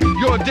deadpan,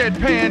 your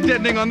deadpan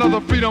deadening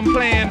another freedom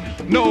plan.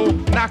 No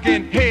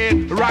knocking,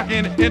 head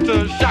rocking,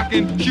 into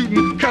shocking,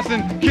 shooting,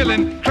 cussing,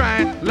 killing,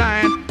 crying,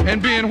 lying,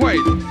 and being white.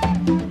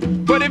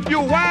 But if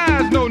you're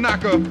wise, no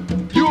knocker,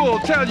 you'll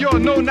tell your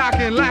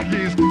no-knocking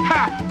lackeys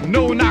Ha!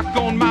 No knock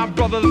on my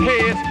brother's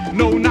heads,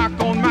 no knock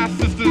on my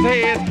sister's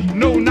heads,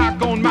 no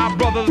knock on my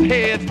brother's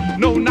heads,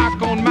 no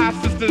knock on my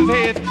sister's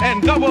heads,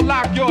 and double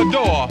lock your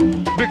door,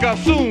 because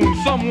soon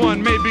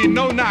someone may be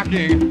no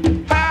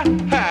knocking. Ha!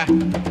 Ha!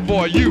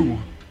 For you.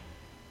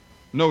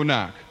 No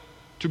knock.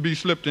 To be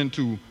slipped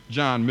into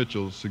John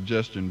Mitchell's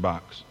suggestion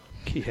box.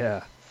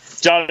 Yeah.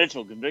 John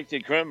Mitchell,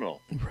 convicted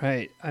criminal.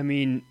 Right. I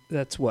mean,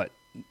 that's what,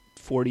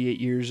 48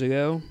 years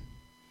ago?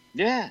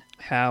 Yeah.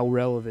 How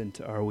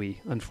relevant are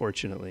we,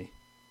 unfortunately?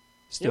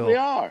 Still we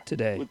are.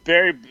 Today. With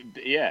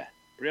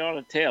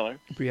Breonna Taylor.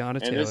 Breonna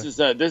Taylor.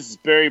 And this is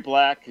Barry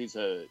Black. He's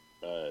a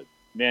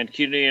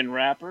Mancunian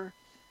rapper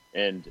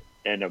and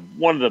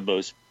one of the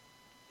most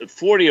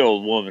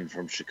 40-year-old woman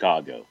from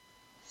Chicago.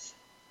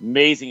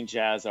 Amazing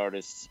jazz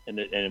artist,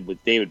 and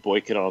with David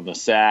Boykin on the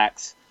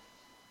sax.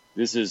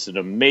 This is an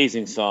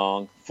amazing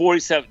song.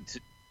 47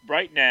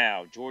 right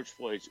now. George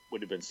Floyd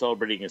would have been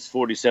celebrating his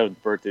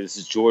 47th birthday. This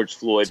is George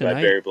Floyd by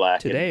Barry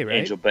Black. Today, and right?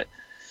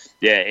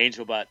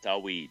 Angel Bat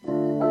Dawid. The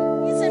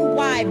reason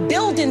why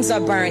buildings are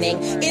burning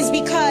is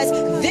because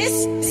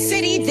this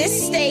city,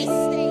 this state,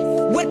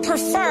 would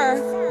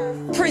prefer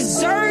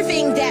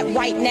preserving that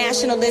white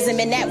nationalism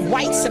and that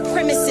white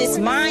supremacist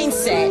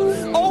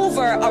mindset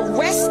over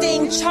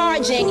arresting,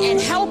 charging, and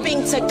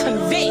helping to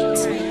convict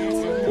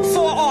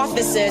 4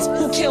 officers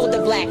who killed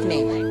a black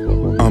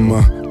man. I'm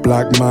a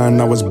black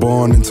man, I was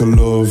born into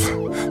love.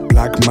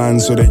 Black man,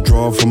 so they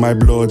draw from my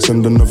blood.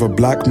 Send another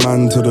black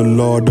man to the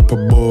Lord up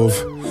above.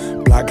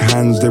 Black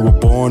hands, they were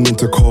born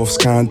into cuffs.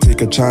 Can't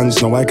take a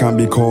chance, no, I can't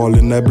be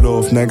calling their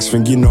bluff. Next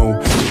thing you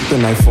know,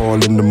 then I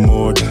fall in the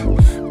mud.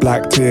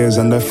 Black tears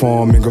and they're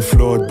forming a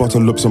flood.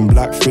 Bottle up some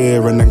black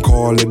fear and then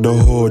call it the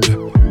hood.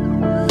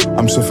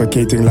 I'm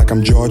suffocating like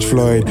I'm George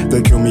Floyd.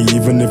 They kill me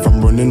even if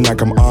I'm running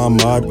like I'm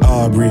Ahmaud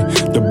Arbery.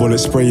 The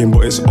bullets spraying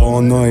but it's all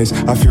noise.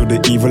 I feel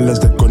the evil as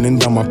they're gunning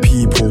down my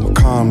people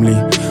calmly.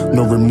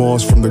 No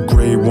remorse from the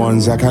grey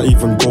ones. I can't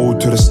even go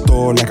to the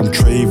store like I'm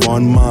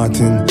Trayvon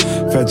Martin.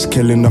 Feds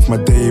killing off my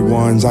day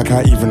ones. I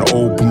can't even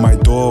open my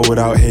door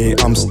without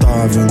hate. I'm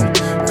starving.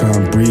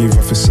 Can't breathe,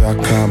 officer, I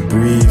can't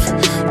breathe.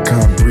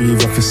 Can't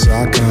breathe, officer,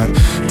 I can't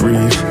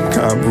breathe.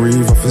 Can't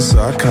breathe, officer,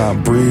 I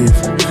can't breathe.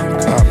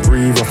 Can't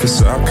breathe,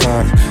 officer, I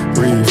can't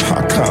breathe.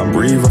 I can't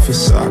breathe,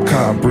 officer, I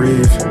can't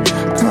breathe.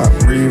 Can't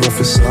breathe,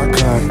 officer, I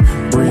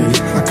can't breathe.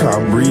 I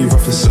can't breathe,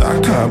 officer,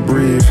 I can't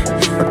breathe.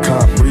 I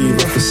can't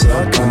breathe, officer,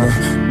 I can't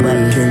breathe.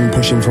 Black king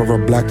pushing for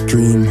a black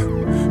dream.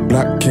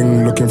 Black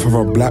king looking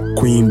for a black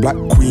queen. Black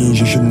queens,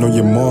 you should know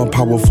you're more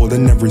powerful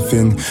than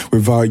everything.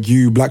 Without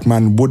you, black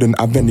man wouldn't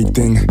have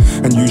anything.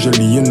 And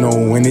usually you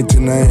know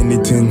anything or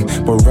anything.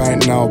 But right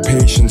now,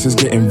 patience is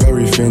getting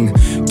very thin.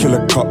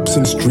 Killer cops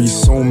in the streets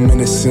so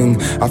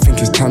menacing. I think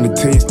it's time to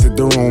taste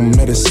their own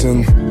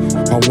medicine.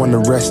 I wanna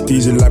rest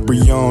easy like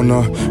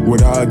Brianna.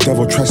 Without a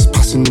devil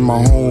trespassing in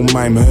my home,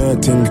 I'm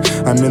hurting.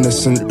 I'm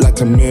innocent like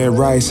Tamir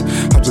Rice.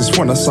 I just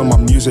wanna sing my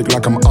music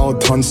like I'm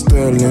Alton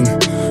Sterling.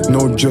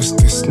 No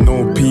justice,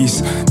 no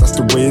peace. That's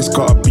the way it's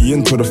gotta be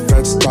until the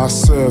feds start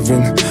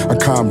serving. I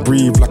can't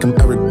breathe like I'm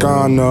Eric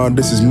Garner.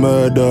 This is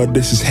murder,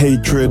 this is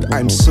hatred,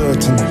 I'm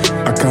certain.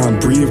 I can't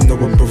breathe, no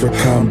a brother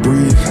can't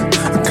breathe.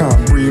 I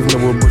can't breathe,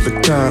 no a brother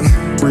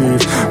can't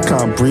breathe.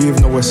 Can't breathe,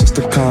 no a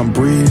sister can't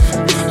breathe.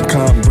 I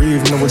can't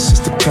breathe, no a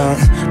sister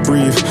can't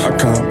breathe. I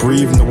can't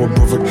breathe, no a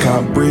brother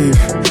can't breathe.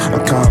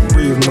 I can't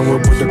breathe, no a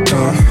brother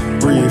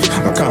can't breathe.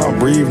 I can't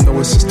breathe, no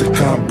a sister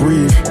can't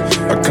breathe.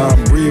 I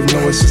can't breathe,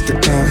 no a sister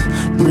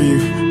can't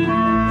breathe.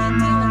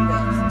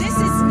 This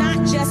is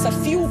not just a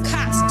few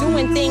cops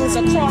doing things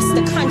across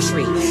the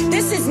country.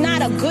 This is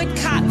not a good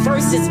cop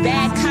versus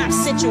bad cop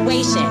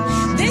situation.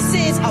 This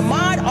is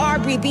Ahmaud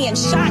Arbery being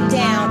shot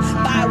down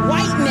by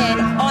white men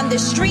on the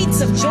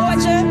streets of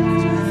Georgia.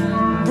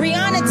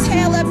 Breonna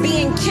Taylor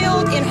being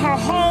killed in her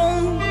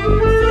home.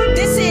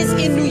 This is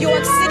in New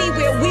York City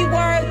where we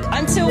were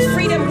until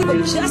freedom. We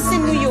were just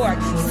in New York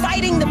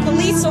fighting the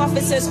police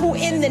officers who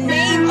in the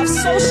name of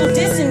social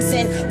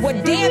distancing were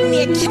damn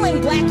near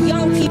killing black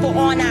young people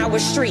on our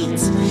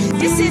streets.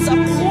 This is a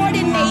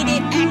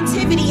coordinated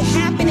activity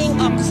happening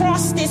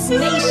across this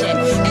nation.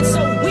 And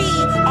so we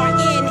are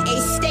in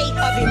a state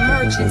of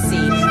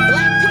emergency.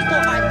 Black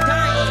people are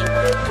dying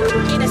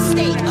in a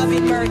state of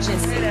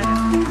emergency.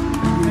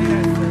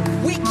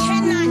 We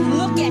cannot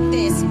look at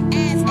this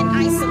as an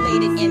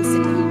isolated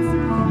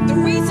incident. The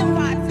reason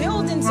why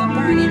buildings are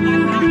burning are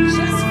not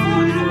just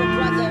for our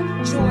brother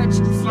George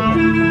Floyd.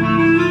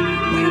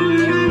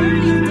 They're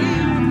burning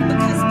down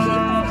because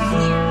people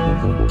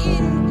here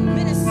in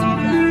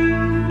Minnesota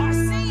are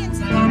saying to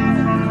people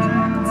in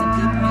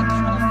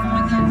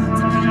California,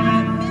 to people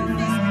in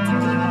Memphis, to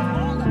people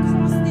all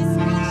across this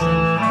nation,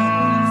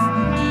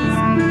 and we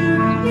are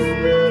not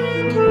responsible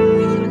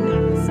for the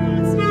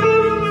mental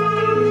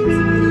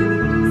illness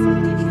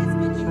that has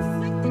been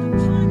inflicted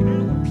upon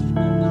our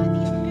people by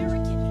the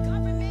American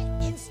government,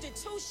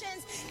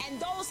 institutions, and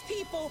those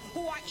people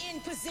who are in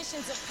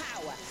positions of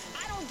power.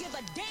 I don't give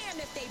a damn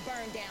if they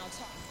burn down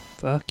Target.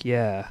 Fuck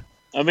yeah.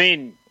 I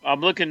mean,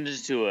 I'm looking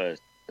into a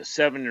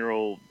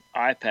 7-year-old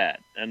iPad,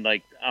 and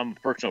like I'm a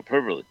personal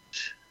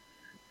privilege.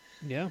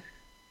 Yeah.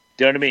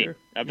 Do you know what I mean? Sure.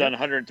 I've done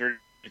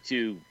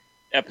 132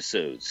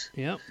 episodes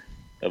Yeah.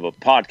 of a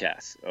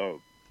podcast.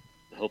 Oh,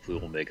 hopefully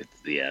we'll make it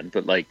to the end.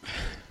 But like,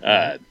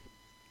 at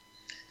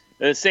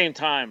the same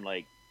time,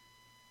 like,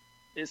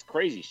 it's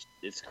crazy.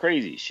 It's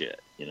crazy shit,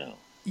 you know.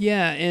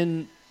 Yeah,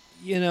 and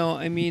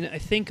I mean, I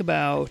think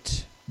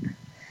about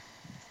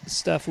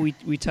stuff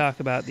we talk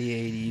about the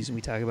 80s, and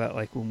we talk about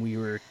like when we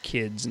were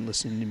kids and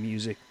listening to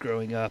music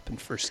growing up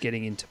and first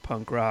getting into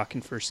punk rock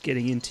and first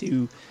getting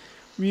into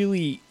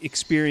really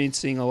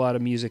experiencing a lot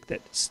of music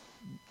that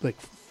like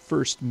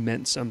first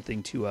meant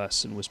something to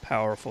us and was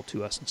powerful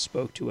to us and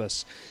spoke to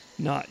us,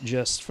 not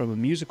just from a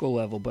musical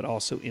level but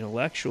also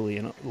intellectually.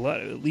 And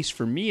at least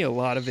for me, a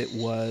lot of it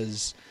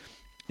was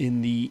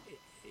in the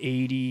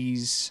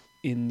 80s,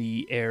 in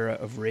the era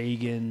of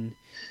Reagan,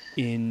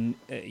 in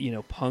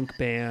punk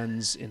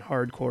bands, in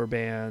hardcore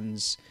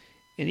bands,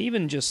 and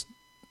even just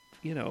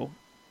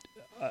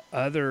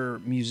other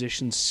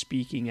musicians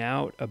speaking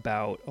out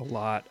about a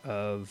lot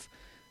of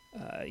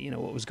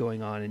what was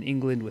going on in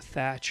England with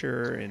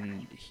Thatcher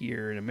and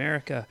here in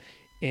America.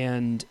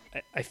 And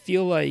I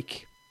feel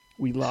like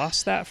we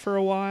lost that for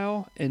a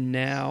while, and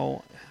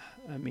now,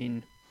 I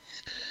mean,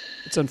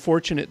 it's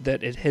unfortunate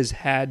that it has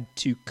had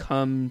to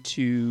come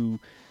to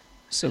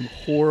some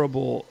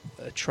horrible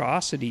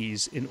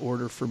atrocities in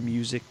order for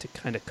music to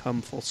kind of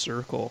come full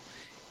circle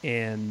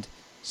and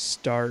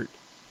start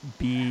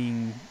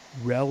being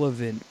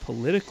relevant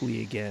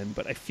politically again.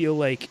 But I feel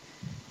like,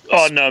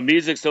 oh no,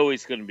 music's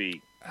always going to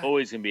be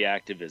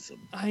activism.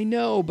 I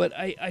know, but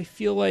I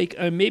feel like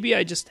maybe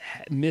I just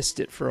missed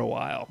it for a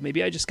while.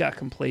 Maybe I just got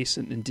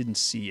complacent and didn't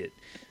see it.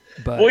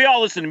 But we all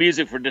listen to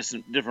music for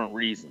different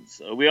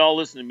reasons. We all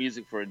listen to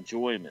music for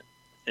enjoyment.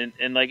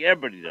 And like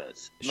everybody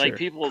does. Sure. Like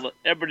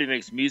everybody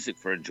makes music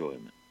for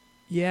enjoyment.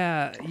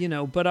 Yeah,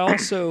 but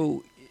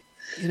also,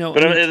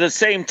 But at the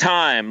same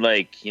time,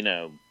 like,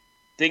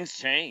 things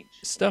change.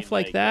 Stuff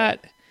like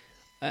that,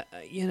 I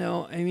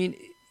mean,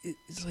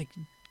 it's like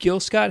Gil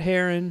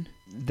Scott-Heron,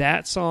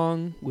 that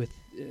song with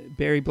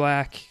Barry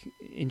Black,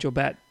 Angel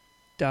Bat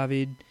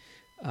David,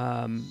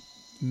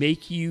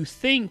 make you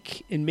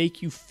think and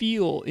make you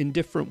feel in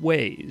different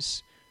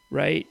ways,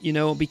 right?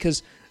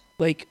 Because,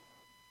 like,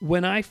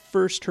 when I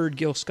first heard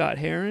Gil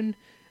Scott-Heron,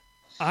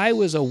 I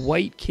was a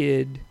white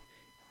kid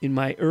in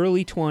my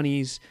early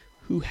 20s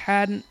who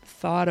hadn't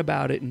thought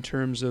about it in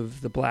terms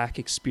of the black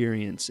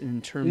experience,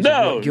 in terms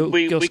of what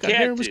Gil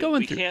Scott-Heron was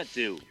going through. We can't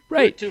do.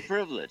 Right. We're too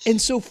privileged.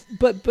 And so,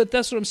 but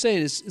that's what I'm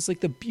saying is, it's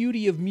like the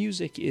beauty of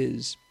music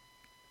is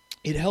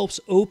it helps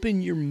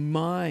open your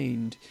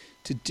mind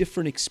to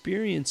different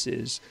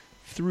experiences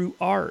through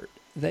art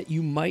that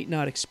you might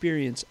not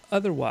experience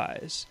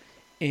otherwise.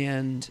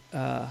 And,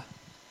 I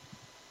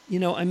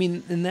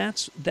mean, and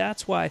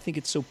that's why I think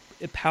it's so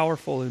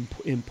powerful and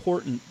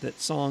important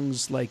that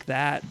songs like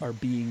that are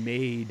being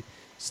made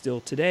still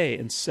today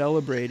and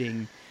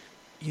celebrating,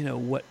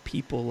 what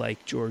people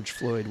like George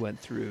Floyd went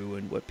through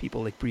and what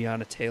people like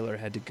Breonna Taylor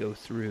had to go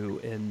through.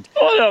 And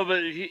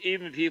but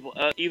even people,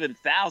 even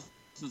thousands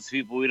of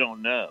people we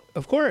don't know.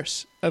 Of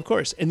course.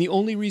 And the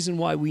only reason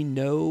why we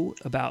know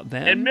about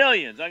them, and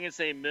millions, I'm gonna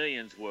say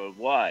millions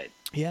worldwide.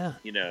 Yeah.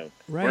 Right.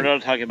 We're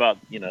not talking about,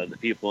 the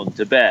people in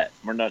Tibet.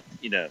 We're not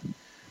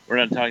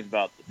talking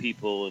about the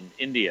people in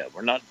India.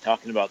 We're not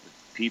talking about the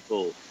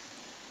people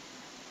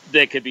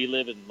that could be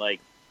living like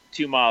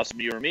 2 miles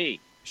from you or me.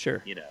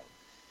 Sure.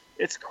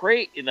 It's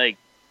great. And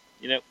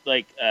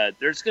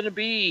there's going to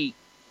be,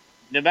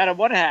 no matter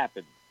what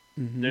happens,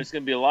 there's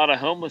going to be a lot of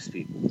homeless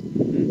people.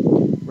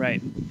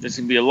 Right. There's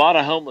going to be a lot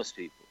of homeless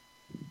people.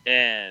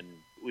 And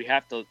we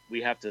have to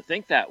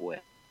think that way.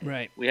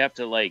 Right. We have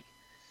to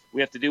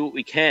do what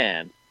we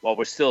can while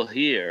we're still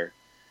here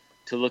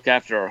to look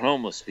after our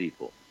homeless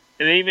people.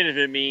 And even if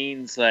it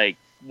means like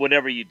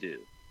whatever you do,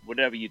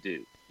 I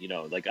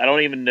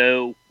don't even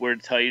know where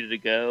to tell you to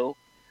go,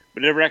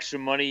 whatever extra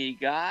money you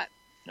got.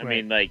 I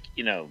mean,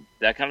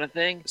 that kind of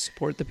thing.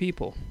 Support the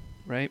people,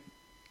 right?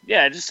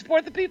 Yeah, just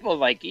support the people.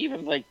 Like,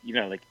 even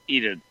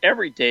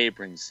every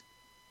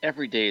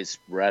day is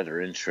rather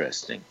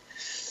interesting.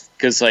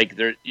 Because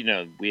we're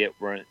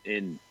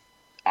in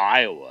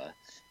Iowa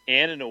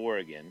and in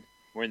Oregon,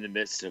 we're in the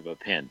midst of a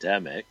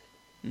pandemic.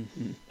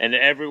 Mm-hmm. And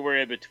everywhere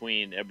in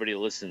between, everybody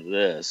listen to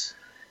this,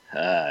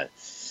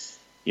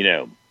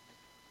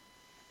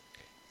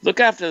 look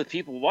after the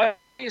people. Why are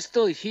you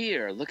still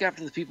here? Look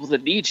after the people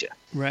that need you.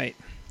 Right.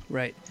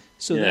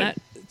 So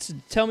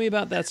tell me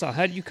about that song.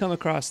 How did you come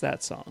across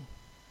that song?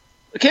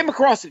 I came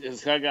across it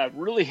because I got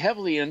really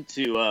heavily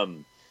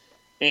into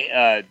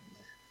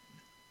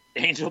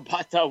Angel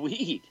Bata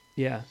Weed.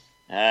 Yeah.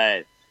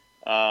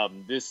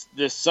 This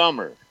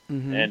summer,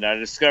 and I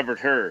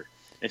discovered her.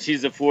 And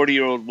she's a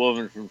 40-year-old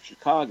woman from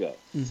Chicago,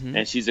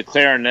 and she's a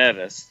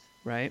clarinetist,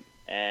 right?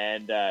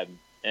 And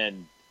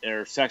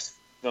her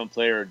saxophone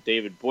player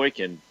David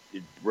Boykin,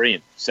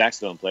 brilliant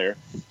saxophone player,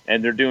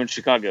 and they're doing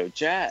Chicago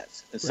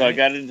jazz. And so I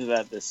got into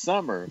that this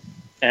summer,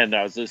 and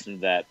I was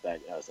listening to that.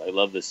 I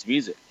love this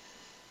music,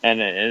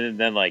 and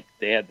then like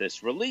they had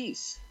this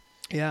release.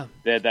 Yeah.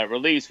 They had that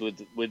release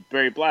with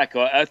Barry Black.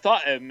 I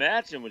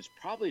imagine was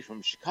probably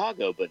from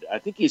Chicago, but I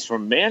think he's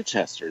from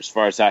Manchester, as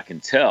far as I can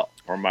tell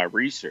from my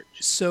research.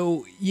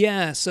 So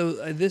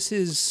this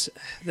is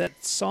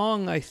that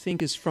song. I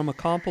think is from a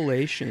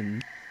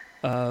compilation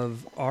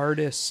of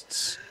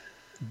artists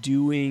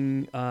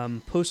doing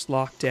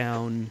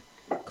post-lockdown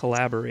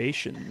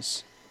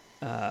collaborations,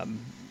 and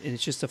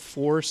it's just a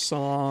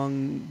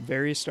 4-song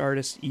various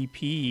artists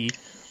EP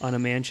on a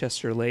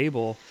Manchester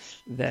label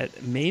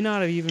that may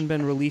not have even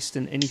been released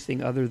in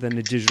anything other than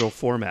a digital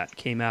format.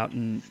 Came out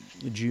in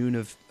June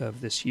of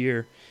this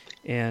year,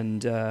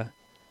 and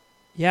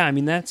yeah, I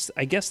mean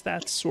I guess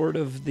that's sort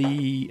of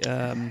the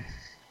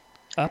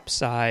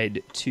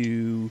upside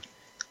to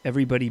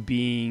everybody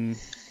being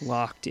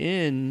locked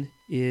in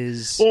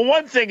is. Well,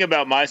 one thing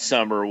about my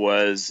summer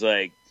was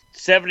like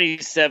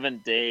 77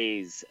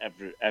 days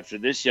after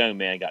this young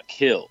man got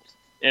killed,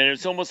 and it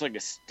was almost like a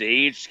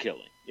staged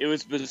killing. It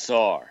was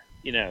bizarre.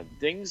 You know,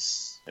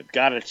 things have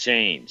got to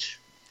change.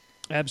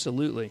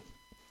 Absolutely.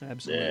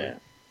 Yeah.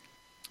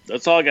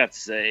 That's all I got to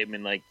say. I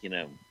mean, like, you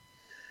know,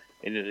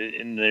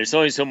 and there's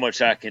only so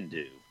much I can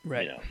do.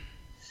 Right. You know?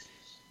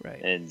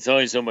 Right. And there's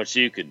only so much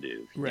you can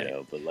do. Right. You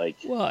know, but like,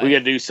 well, we got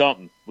to do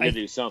something. We got to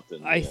do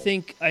something. I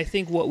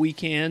think what we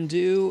can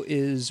do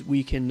is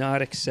we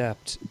cannot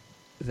accept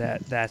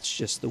that that's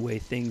just the way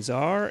things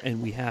are,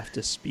 and we have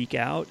to speak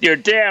out. You're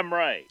damn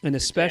right. And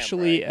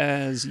especially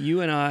as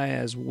you and I,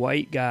 as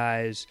white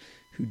guys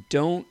who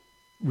don't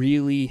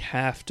really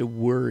have to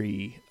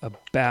worry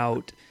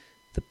about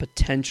the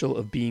potential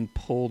of being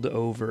pulled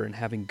over and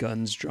having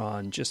guns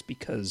drawn just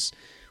because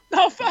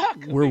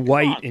we're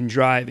white and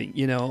driving.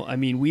 You know, I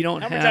mean, we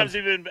don't How many times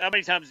have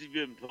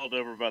you been pulled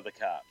over by the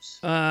cops?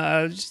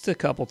 Just a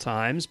couple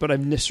times, but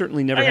I've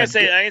certainly never. I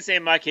can say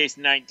in my case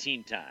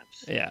 19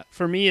 times. Yeah,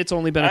 for me, it's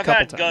only been a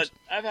couple times.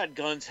 I've had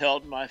guns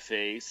held in my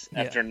face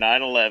after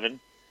 9/11.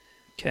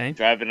 Okay.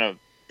 Driving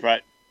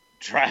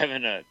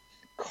a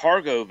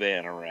cargo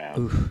van around.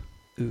 Oof.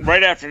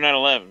 Right after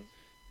 9/11.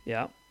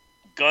 Yeah.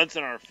 Guns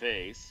in our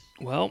face.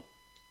 Well,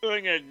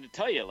 I'm going to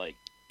tell you, like,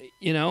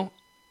 you know,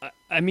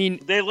 I mean,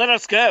 they let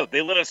us go.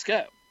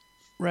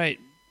 Right.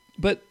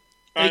 But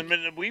I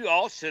mean, we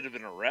all should have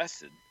been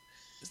arrested.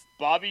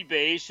 Bobby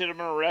Bay should have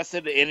been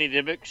arrested. Andy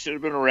Dimmick should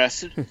have been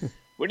arrested.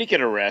 When did he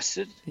get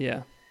arrested?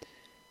 Yeah.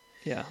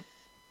 Yeah.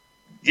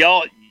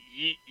 Y'all,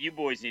 you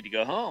boys need to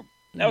go home.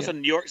 That was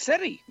in New York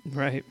City.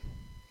 Right.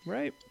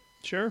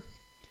 Sure.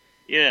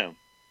 You know,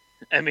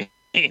 I mean,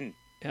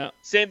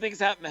 same things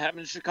happen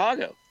in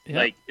Chicago. Yeah.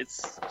 Like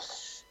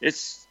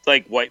it's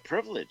like white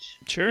privilege.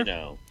 Sure. You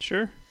know.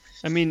 Sure.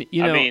 I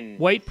mean,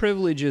 white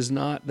privilege is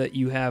not that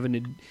you have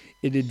an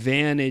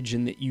advantage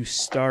and that you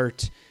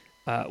start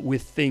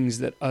with things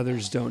that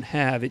others don't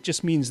have. It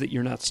just means that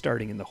you're not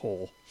starting in the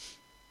hole.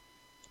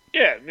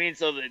 Yeah, it means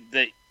so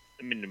that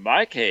in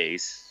my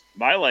case,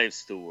 my life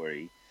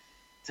story,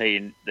 tell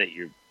you that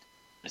you're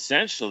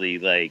essentially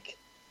like,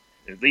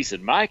 at least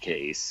in my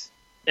case,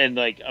 and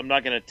like I'm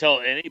not going to tell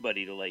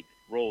anybody to like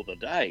roll the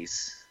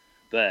dice,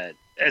 but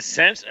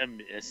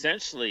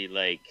essentially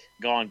like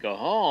go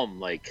home,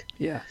 like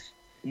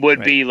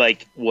would be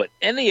like what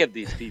any of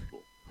these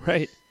people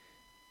right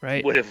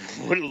would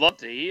love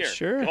to hear.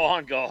 Sure. Go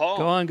on, go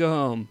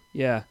home.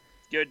 Yeah.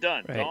 You're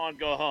done. Right. Go on,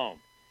 go home.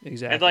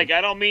 Exactly. And like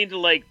I don't mean to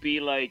like be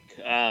like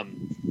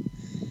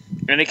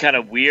any kind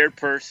of weird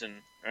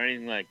person or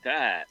anything like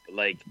that. But,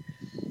 like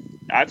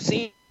I've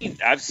seen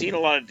a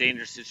lot of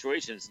dangerous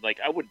situations. Like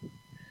I would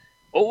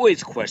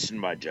always question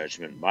my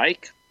judgment,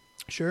 Mike.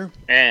 Sure.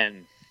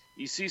 And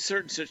you see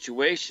certain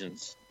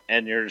situations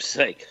and you're just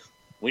like,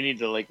 we need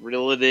to like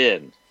reel it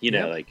in. You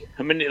know, like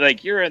I mean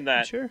like you're in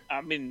that. Sure.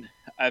 I mean,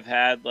 I've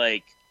had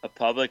like a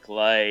public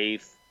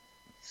life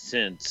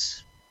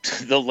since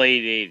the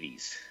late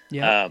 80s.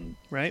 Yeah.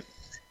 Right.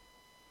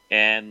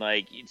 And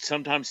like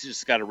sometimes you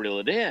just got to reel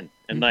it in,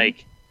 and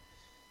like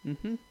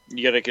you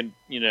got to,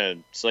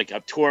 it's like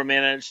I've tour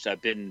managed,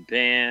 I've been in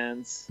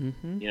bands,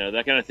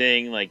 that kind of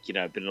thing. Like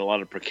I've been in a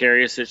lot of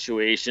precarious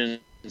situations,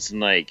 and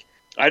like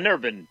I've never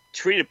been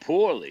treated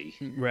poorly,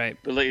 right?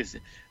 But like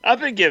I've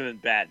been given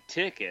bad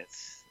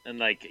tickets, and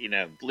like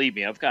believe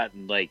me, I've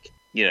gotten like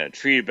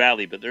treated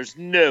badly. But there's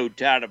no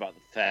doubt about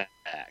the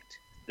fact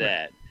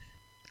that,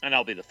 and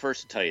I'll be the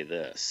first to tell you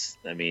this.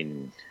 I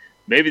mean,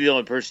 maybe the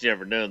only person you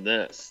ever known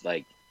this.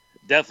 Like,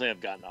 definitely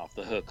I've gotten off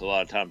the hook a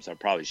lot of times I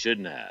probably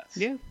shouldn't have.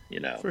 Yeah.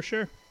 For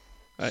sure.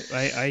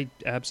 I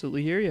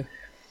absolutely hear you.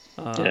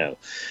 And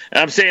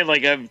I'm saying,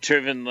 like, I've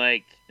driven,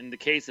 like, in the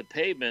case of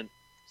Pavement,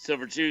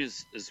 Silver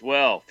Jews as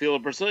well. Fila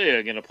Brasilia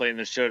are going to play in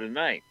the show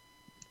tonight.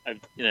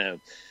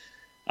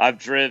 I've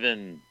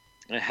driven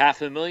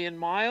 500,000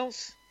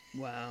 miles.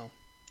 Wow.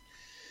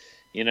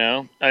 In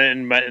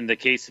the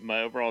case of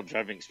my overall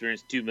driving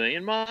experience, 2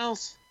 million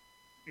miles.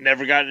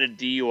 Never got a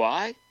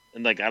DUI,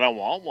 and like I don't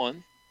want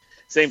one.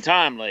 Same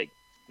time, like,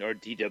 or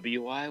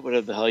DWI,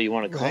 whatever the hell you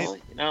want to call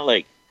it.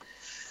 Like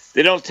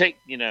they don't take.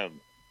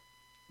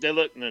 They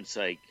look and it's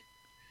like,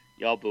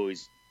 y'all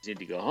boys need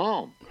to go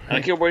home. I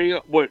don't care where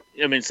you. What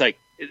I mean, it's like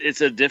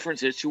it's a different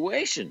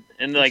situation,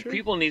 and like sure.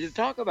 people need to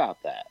talk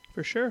about that.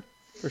 For sure.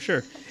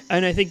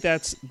 And I think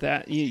that's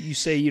that. You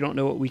say you don't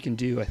know what we can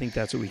do. I think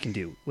that's what we can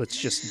do. Let's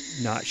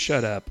just not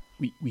shut up.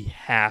 We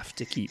have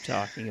to keep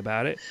talking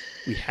about it.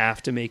 We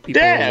have to make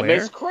people aware.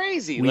 It's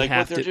crazy. We like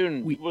have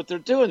what they're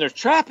doing. They're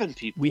trapping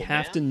people. We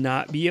have to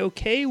not be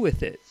okay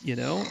with it.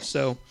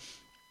 So.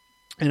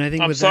 And I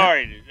think I'm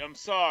sorry.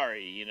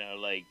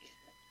 Like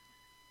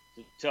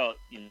to tell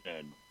I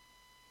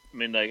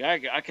mean, like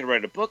I could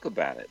write a book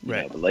about it,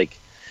 right?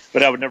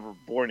 But I would never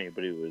bore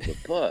anybody with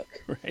a book,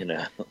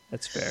 right.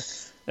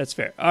 That's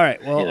fair. All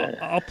right.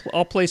 Well,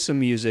 I'll play some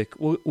music.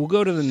 We'll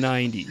go to the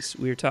 '90s.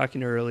 We were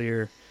talking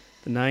earlier.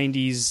 The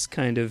 '90s,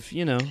 kind of,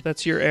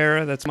 that's your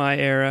era. That's my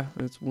era.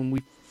 That's when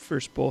we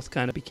first both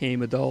kind of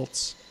became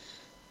adults.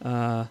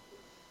 Yeah,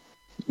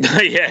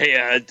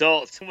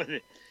 adults.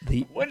 When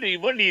do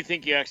you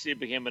think you actually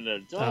became an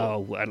adult?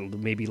 Oh, I don't know,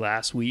 maybe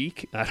last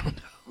week. I don't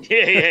know.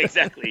 Yeah,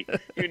 exactly.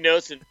 You know,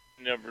 since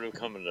you never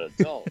become an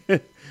adult.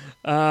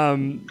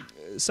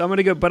 So I'm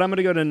gonna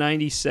go to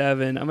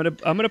 '97. I'm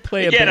gonna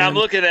play again. a band. I'm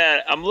looking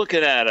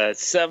at a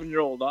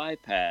 7-year-old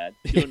iPad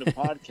doing a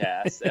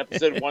podcast,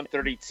 episode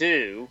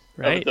 132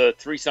 right. of the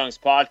Three Songs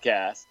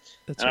podcast.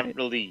 That's and right. I'm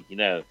really,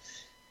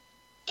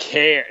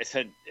 care.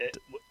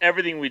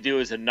 Everything we do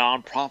is a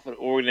non-profit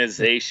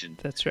organization.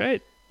 That's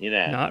right.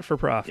 Not for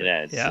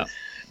profit.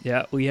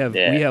 Yeah. We have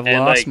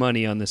lost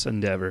money on this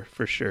endeavor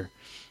for sure.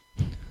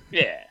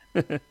 Yeah.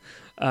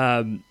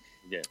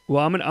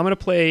 Well, I'm gonna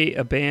play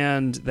a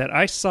band that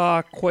I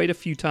saw quite a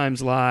few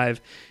times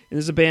live, and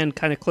this is a band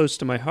kind of close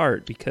to my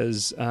heart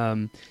because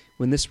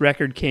when this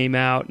record came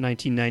out,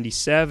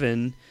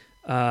 1997,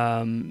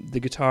 the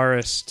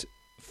guitarist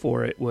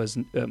for it was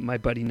my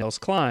buddy Nels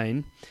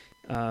Cline.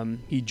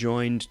 He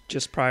joined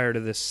just prior to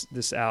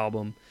this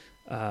album.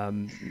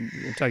 I'm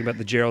talking about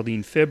the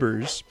Geraldine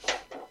Fibbers.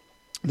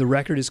 The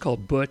record is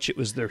called Butch. It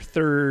was their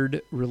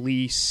third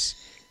release.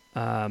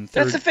 That's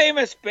a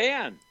famous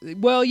band.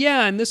 Well,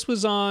 yeah, and this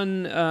was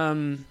on.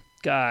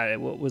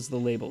 What was the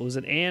label? Was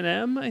it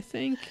A&M? I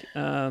think.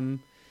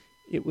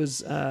 It was.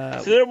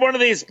 So they're one of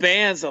these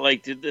bands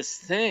that did this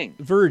thing.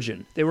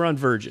 Virgin. They were on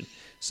Virgin.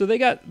 So they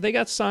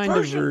got signed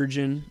to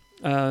Virgin.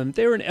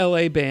 They were an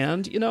LA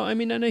band, and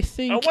I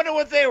think. I wonder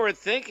what they were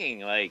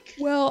thinking.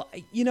 Well,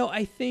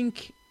 I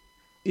think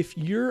if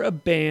you're a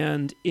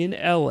band in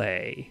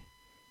LA.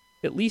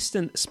 At least,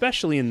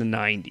 especially in the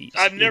 90s.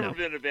 I've never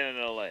been a band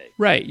in L.A.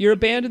 Right, you're a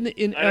band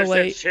in I LA.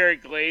 understand Cherry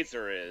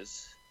Glazer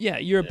is. Yeah,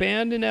 you're a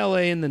band in LA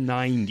in the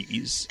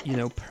 90s.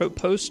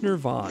 Post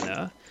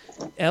Nirvana.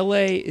 LA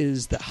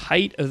is the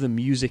height of the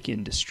music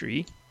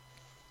industry.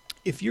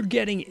 If you're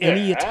getting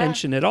any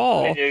attention at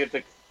all,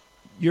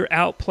 you're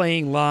out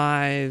playing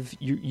live.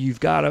 You've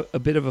got a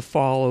bit of a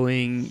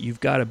following.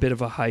 You've got a bit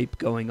of a hype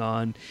going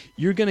on.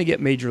 You're going to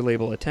get major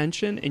label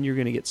attention, and you're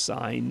going to get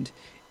signed.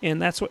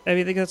 And I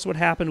think that's what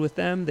happened with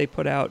them. They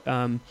put out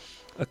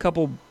a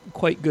couple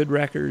quite good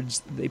records.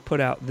 They put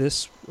out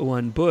this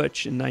one,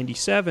 Butch, in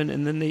 '97,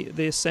 and then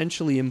they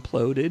essentially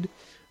imploded.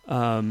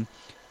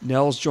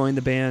 Nels joined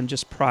the band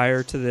just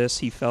prior to this.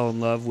 He fell in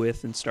love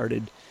with and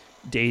started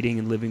dating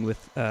and living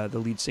with the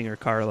lead singer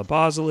Carla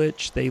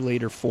Bozulich. They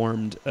later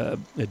formed a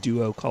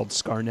duo called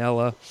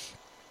Scarnella.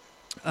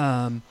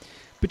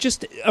 But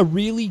just a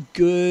really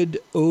good,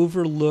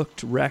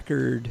 overlooked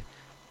record.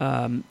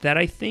 That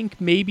I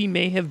think maybe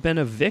may have been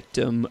a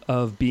victim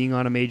of being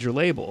on a major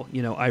label.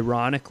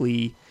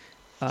 Ironically,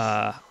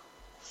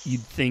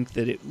 you'd think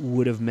that it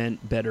would have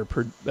meant better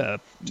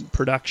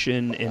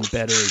production and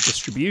better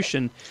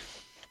distribution.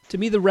 To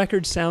me, the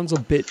record sounds a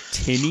bit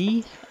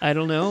tinny. I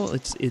don't know.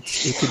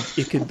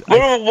 It could.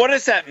 What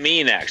does that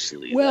mean,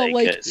 actually? Well,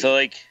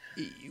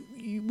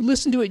 you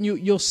listen to it and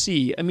you'll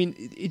see. I mean,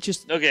 it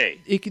just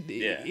okay. It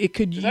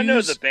could use. I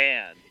know the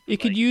band. It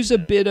could use a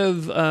bit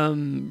of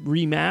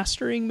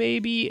remastering,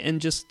 maybe,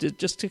 and just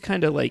to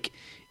kind of like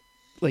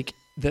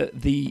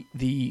the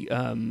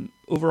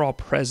overall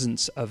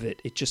presence of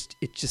it. It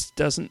just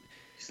doesn't.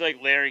 It's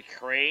like Larry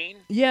Crane.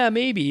 Yeah,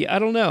 maybe. I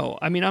don't know.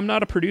 I mean, I'm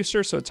not a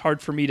producer, so it's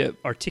hard for me to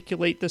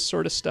articulate this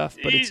sort of stuff.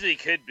 But it easily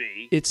could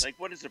be. It's like,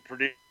 what is a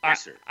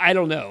producer? I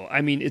don't know.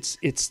 I mean,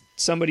 it's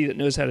somebody that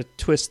knows how to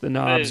twist the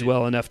knobs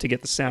well enough to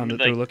get the sound that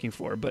they're looking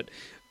for. But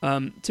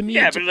to me,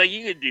 but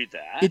you could do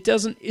that. It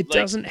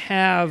doesn't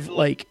have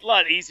a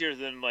lot easier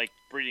than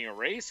breeding a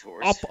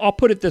racehorse. I'll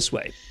put it this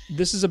way: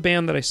 this is a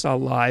band that I saw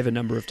live a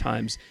number of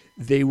times.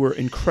 They were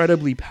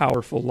incredibly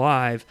powerful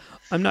live.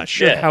 I'm not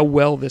sure how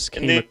well this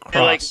came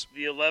across.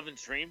 The 11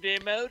 Stream Day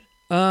mode.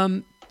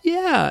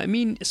 Yeah, I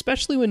mean,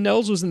 especially when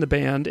Nels was in the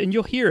band, and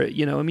you'll hear it.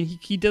 I mean,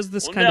 he does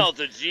this kind Nels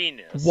of a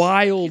genius.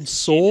 Wild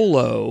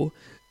solo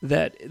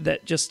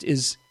that just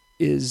is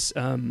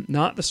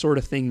not the sort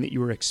of thing that you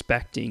were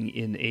expecting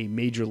in a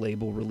major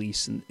label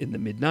release in the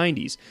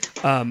mid-90s.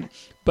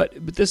 But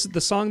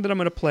the song that I'm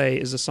going to play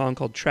is a song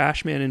called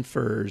Trash Man in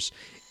Furs,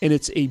 and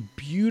it's a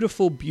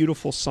beautiful,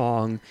 beautiful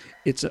song.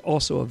 It's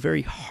also a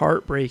very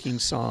heartbreaking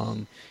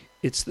song.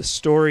 It's the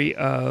story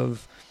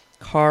of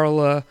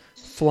Carla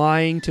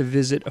flying to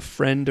visit a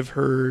friend of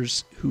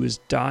hers who is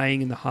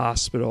dying in the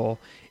hospital,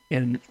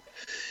 and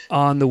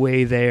on the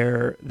way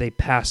there, they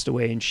passed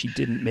away, and she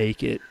didn't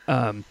make it.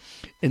 And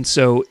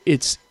so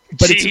it's...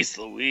 But Jeez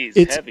Louise,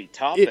 heavy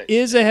topic. It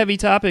is a heavy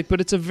topic,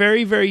 but it's a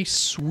very, very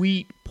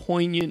sweet,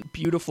 poignant,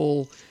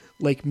 beautiful,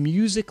 like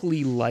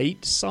musically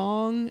light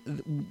song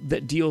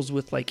that deals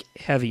with like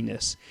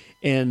heaviness.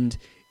 And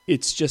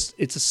it's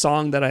a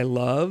song that I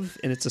love,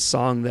 and it's a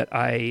song that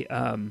I,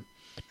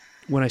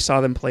 when I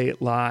saw them play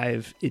it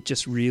live, it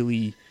just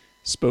really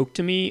spoke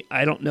to me.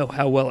 I don't know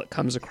how well it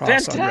comes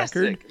across on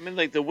record. I mean,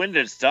 like The Wind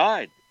Has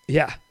Died.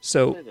 Yeah,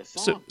 so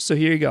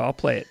here you go. I'll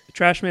play it.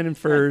 Trashman and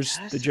Furs,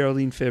 Fantastic. the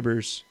Geraldine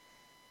Fibbers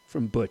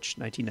from Butch,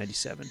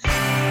 1997.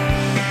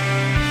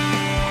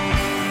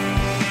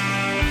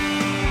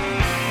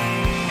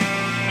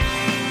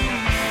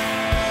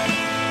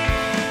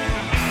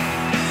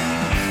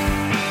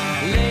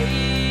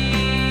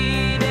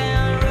 Lay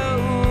down,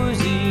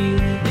 Rosie.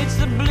 It's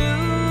the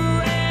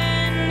blue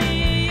and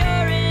the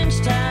orange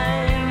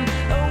time.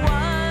 A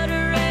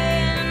water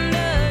and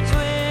a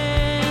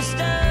twist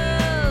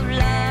of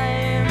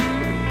lime.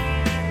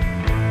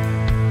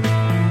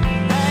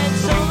 I had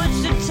so much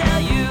to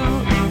tell you.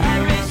 I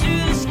raced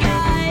through the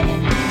sky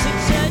to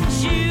touch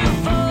you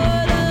for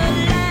the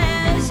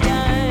last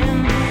time.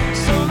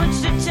 So much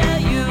to tell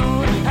you.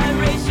 I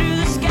raced through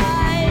the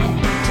sky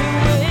to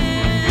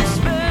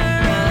whisper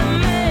a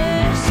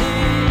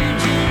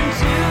message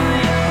into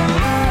your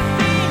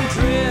morphine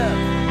trip.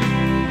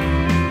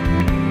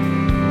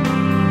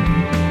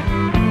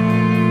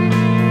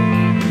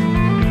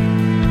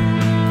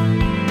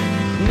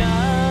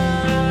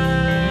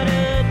 Not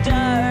a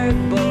dark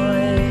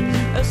boy,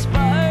 a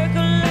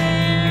sparkle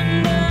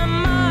and a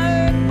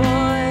mark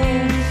boy,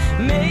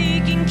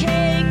 making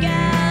cake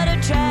out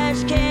of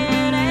trash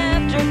can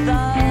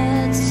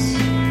afterthoughts.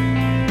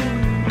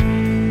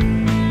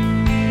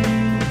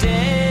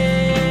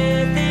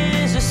 Death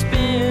is a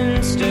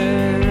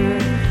spinster,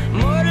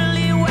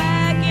 mortally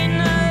whacking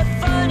the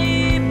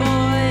funny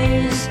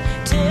boys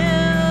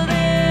till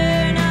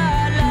they're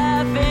not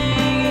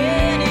laughing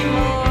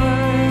anymore.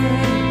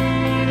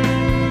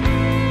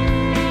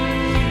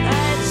 I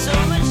had so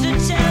much to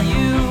tell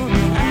you.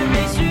 I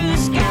raced through the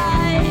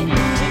sky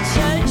to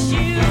touch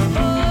you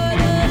for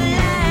the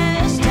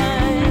last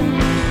time.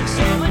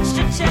 So much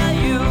to tell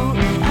you.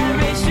 I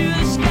raced through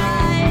the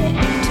sky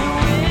to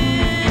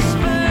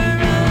whisper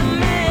a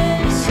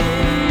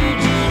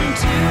message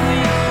into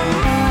your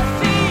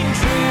morphine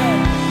trip.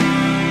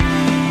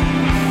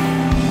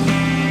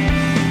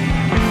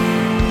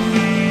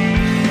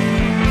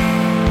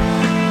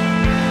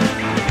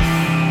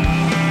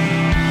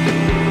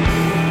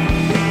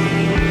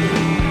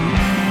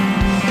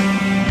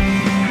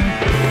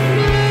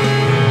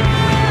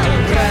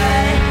 Don't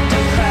cry,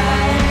 don't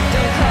cry,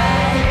 don't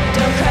cry,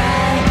 don't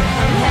cry.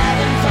 I'm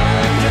having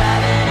fun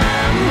driving.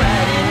 I'm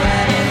riding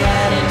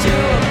to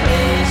a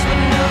place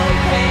with no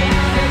pain,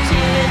 no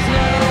tears,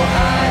 no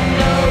heart,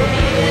 no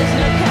ears,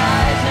 no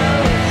cars, no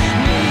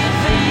need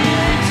for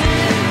you to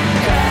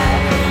cry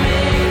for me.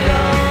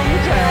 Don't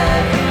cry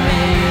for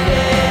me,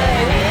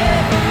 they're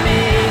here for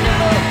me.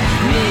 No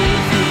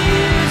need for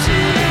you to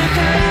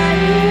cry.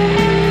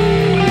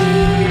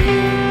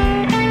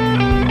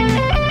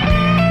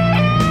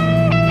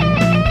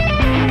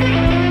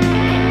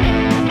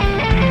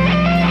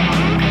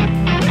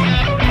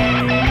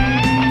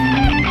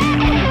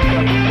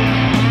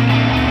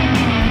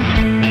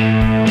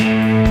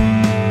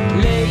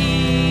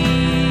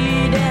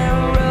 Lay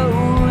down,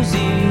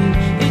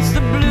 Rosie. It's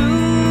the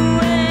blue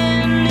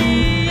and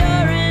the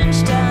orange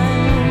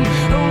time.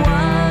 A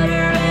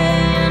water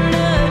and a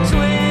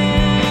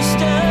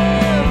twist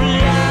of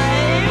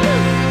lime.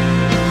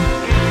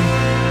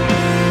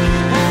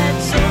 I had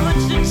so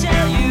much to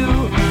tell you.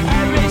 I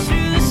raced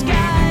through the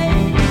sky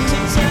to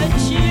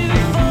touch you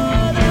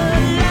for the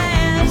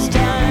last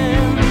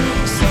time.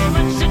 So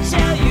much to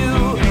tell you.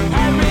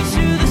 I raced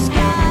through the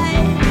sky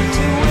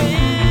to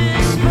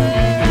whisper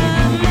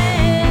a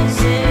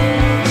message.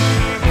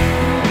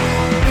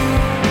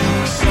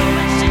 So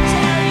much to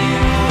tell you.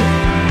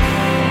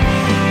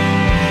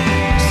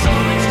 So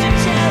much to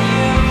tell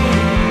you.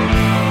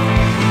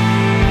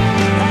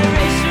 I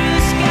raced through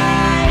the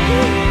sky.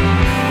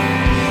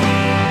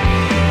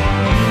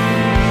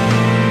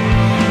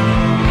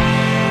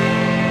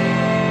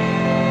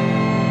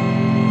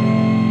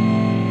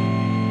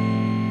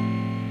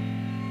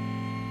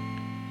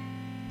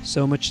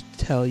 So much to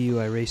tell you,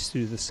 I raced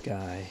through the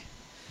sky.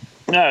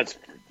 No, it's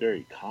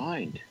very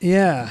kind.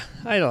 Yeah,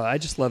 I don't know. I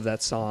just love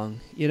that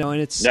song,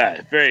 and it's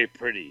Yeah, very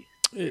pretty.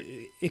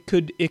 it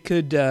could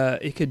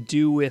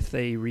do with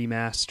a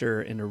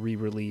remaster and a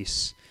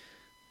re-release.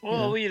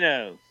 Well,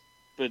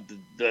 but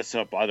let's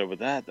not bother with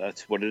that.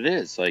 That's what it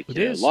is. Like, It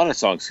is. a lot of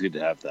songs could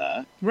have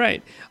that.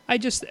 Right. I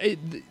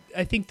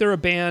think they're a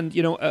band,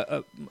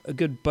 a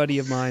good buddy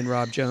of mine,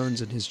 Rob Jones,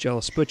 and his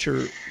Jealous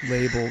Butcher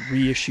label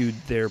reissued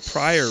their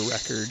prior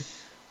record,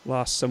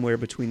 Lost Somewhere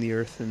Between the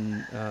Earth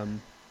and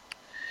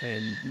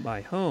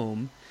My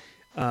Home.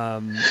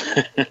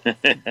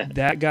 That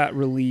got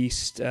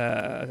released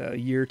a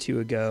year or two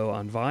ago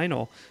on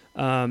vinyl.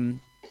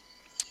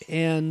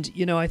 And,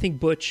 you know, I think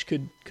Butch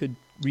could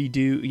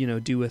redo, you know,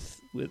 do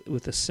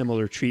with a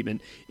similar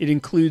treatment. It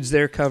includes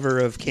their cover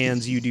of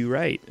Can's You Do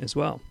Right as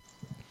well.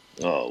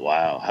 Oh,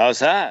 wow. How's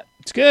that?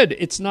 It's good.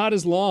 It's not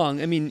as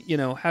long. I mean, you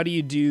know, how do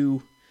you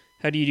do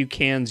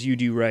Can's You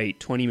Do Right,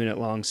 20-minute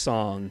long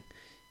song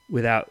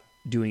without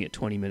doing it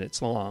 20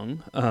 minutes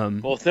long?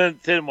 Well,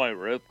 Thin White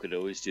Rope could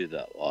always do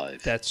that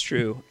live. That's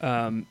true.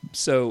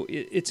 So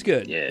it's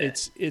good. Yeah.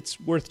 It's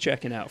worth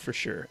checking out for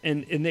sure.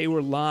 And they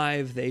were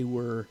live. They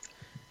were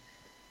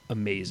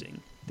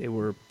amazing. They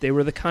were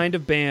the kind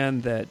of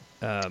band that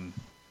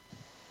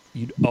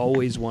you'd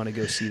always want to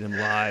go see them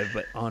live,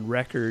 but on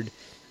record,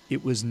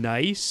 it was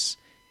nice,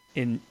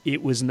 and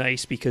it was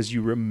nice because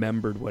you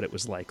remembered what it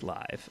was like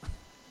live,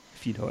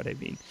 if you know what I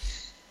mean.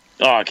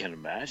 Oh, I can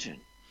imagine.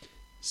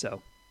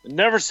 So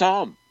never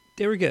saw them.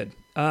 They were good.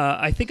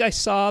 I think I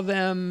saw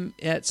them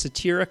at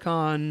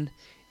Satyricon,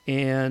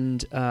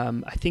 and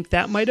I think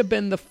that might have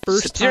been the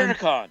first time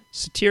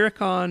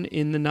Satyricon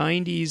in the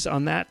 90s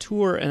on that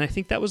tour, and I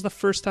think that was the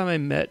first time I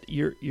met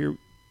your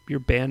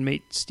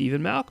bandmate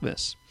Stephen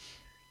Malkmus.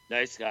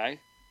 Nice guy.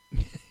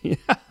 Yeah,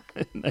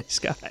 nice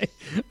guy.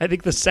 I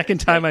think the second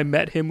time I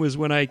met him was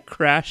when I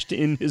crashed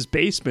in his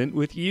basement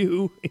with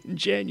you in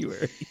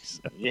January.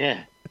 So.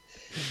 Yeah.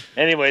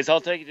 Anyways,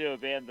 I'll take you to a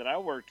band that I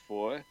worked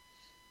for.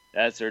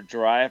 That's their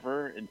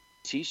driver and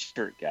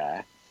T-shirt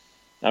guy.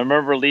 I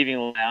remember leaving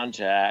Lounge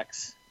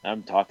Acts.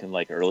 I'm talking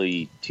like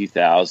early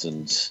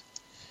 2000s,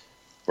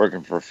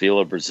 working for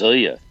Fila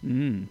Brasilia.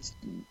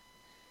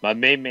 My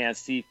main man,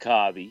 Steve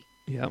Cobby.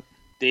 Yep.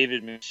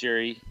 David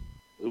McSherry,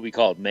 who we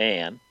called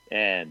Man.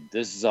 And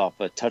this is off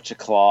A Touch of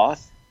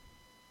Cloth,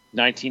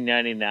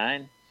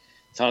 1999.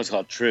 The song's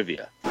called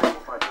Trivia.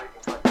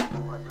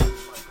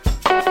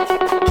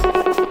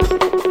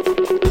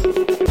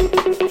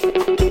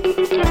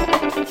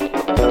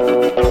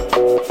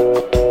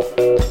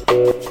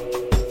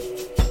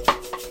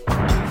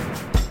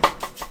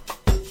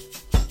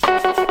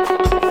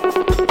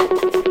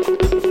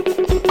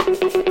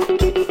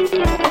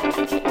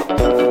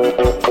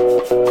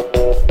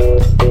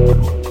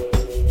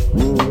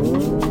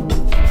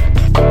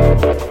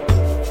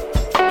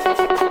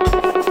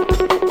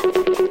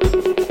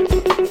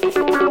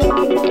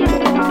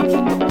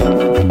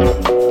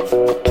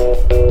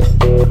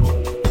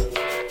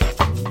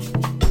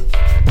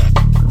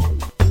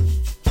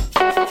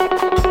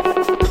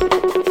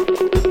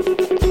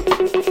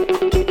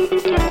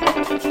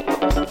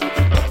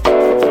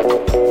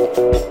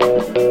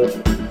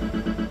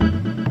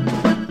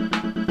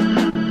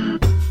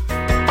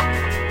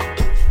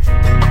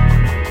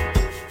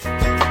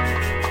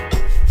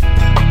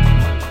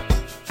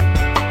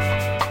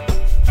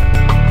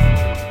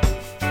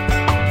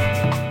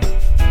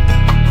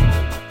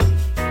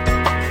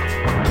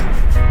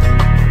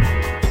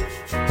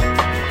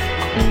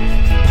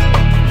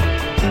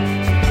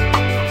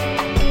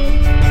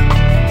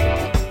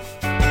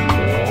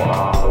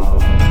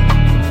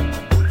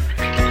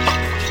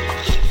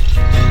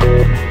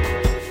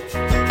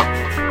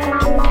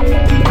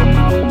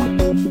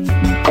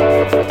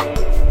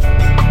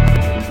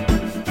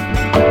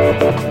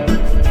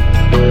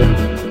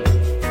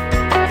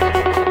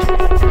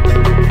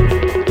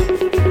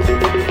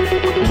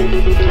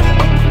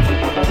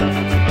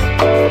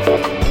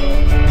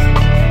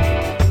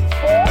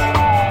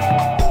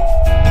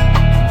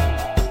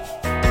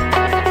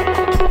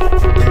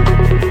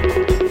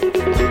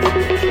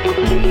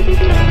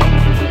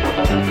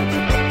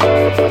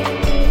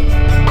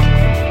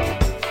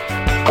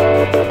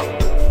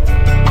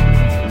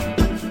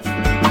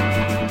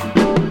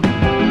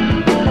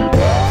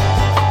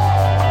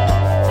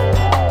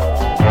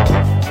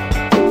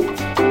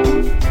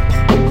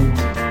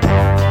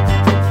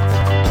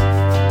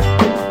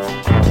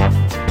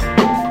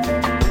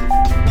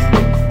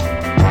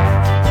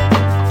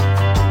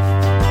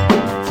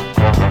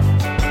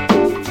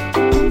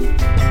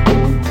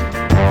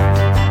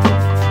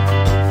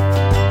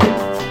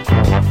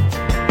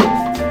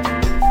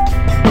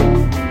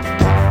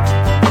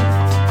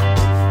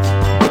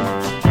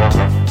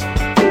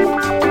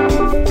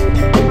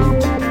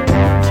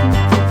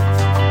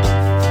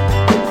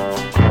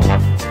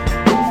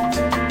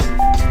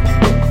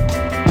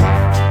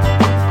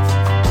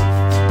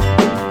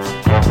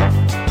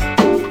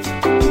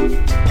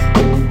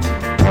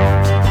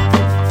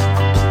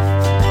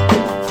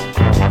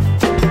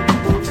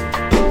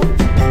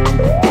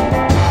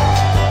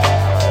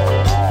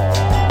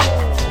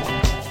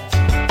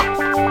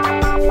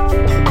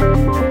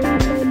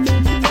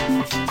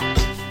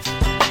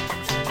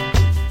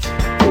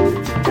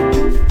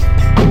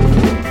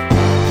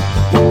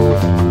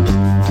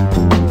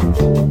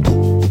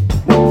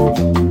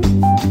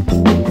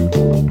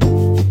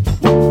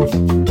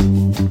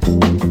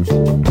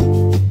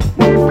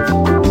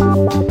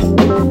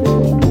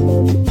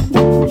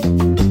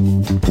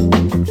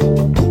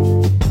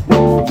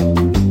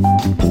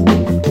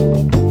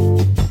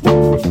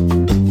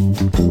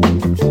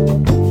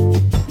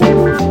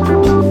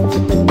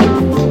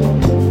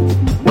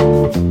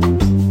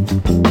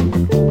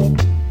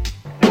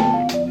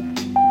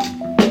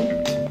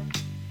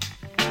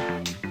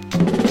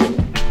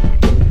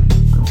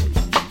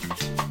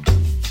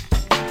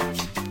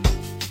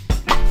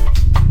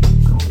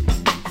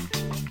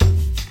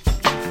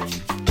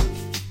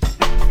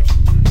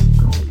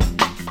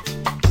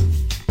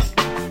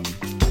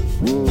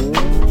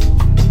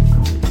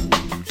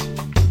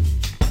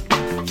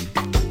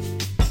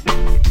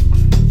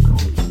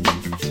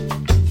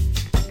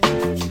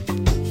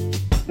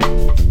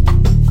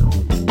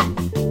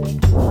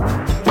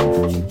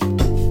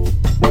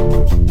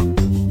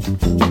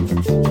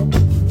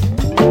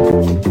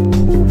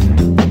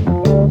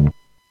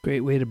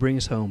 bring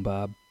us home,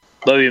 Bob.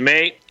 Love you,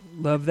 mate.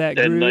 Love that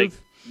And groove. like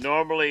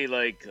normally,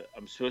 like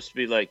I'm supposed to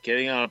be like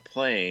getting on a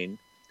plane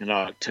in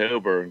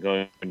October and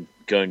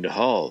going to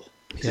Hull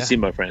to see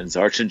my friends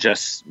Arch and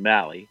Jess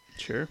Malley.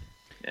 Sure.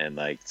 And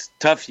like it's a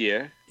tough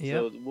year,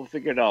 so we'll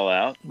figure it all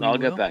out. I'll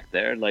get back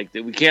there. Like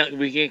we can't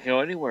go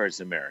anywhere as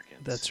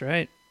Americans. That's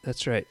right.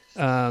 That's right.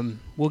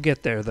 We'll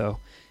get there though.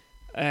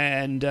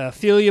 And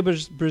Philia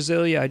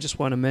Brasilia, I just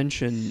want to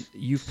mention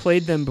you've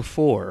played them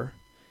before.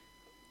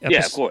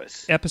 Yeah, of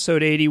course.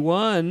 Episode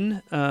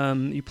 81,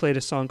 you played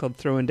a song called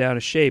 "Throwing Down a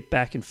Shape"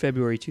 back in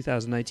February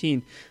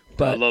 2019.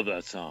 But I love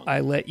that song. I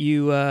let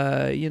you,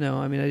 I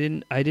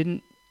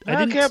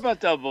don't care about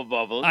Double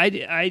Bubble.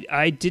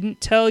 I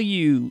didn't tell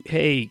you,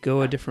 hey,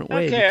 go a different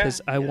way because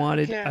I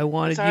wanted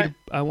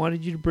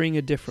you to bring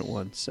a different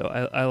one. So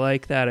I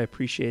like that. I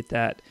appreciate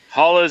that.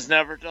 Hull is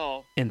never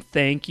dull. And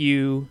thank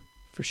you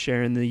for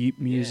sharing the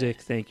music.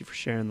 Yeah. Thank you for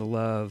sharing the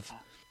love.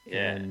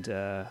 Yeah. And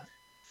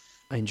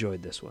I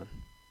enjoyed this one.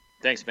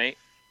 Thanks, mate.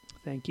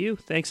 Thank you.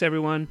 Thanks,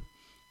 everyone.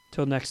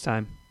 Till next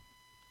time.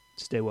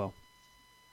 Stay well.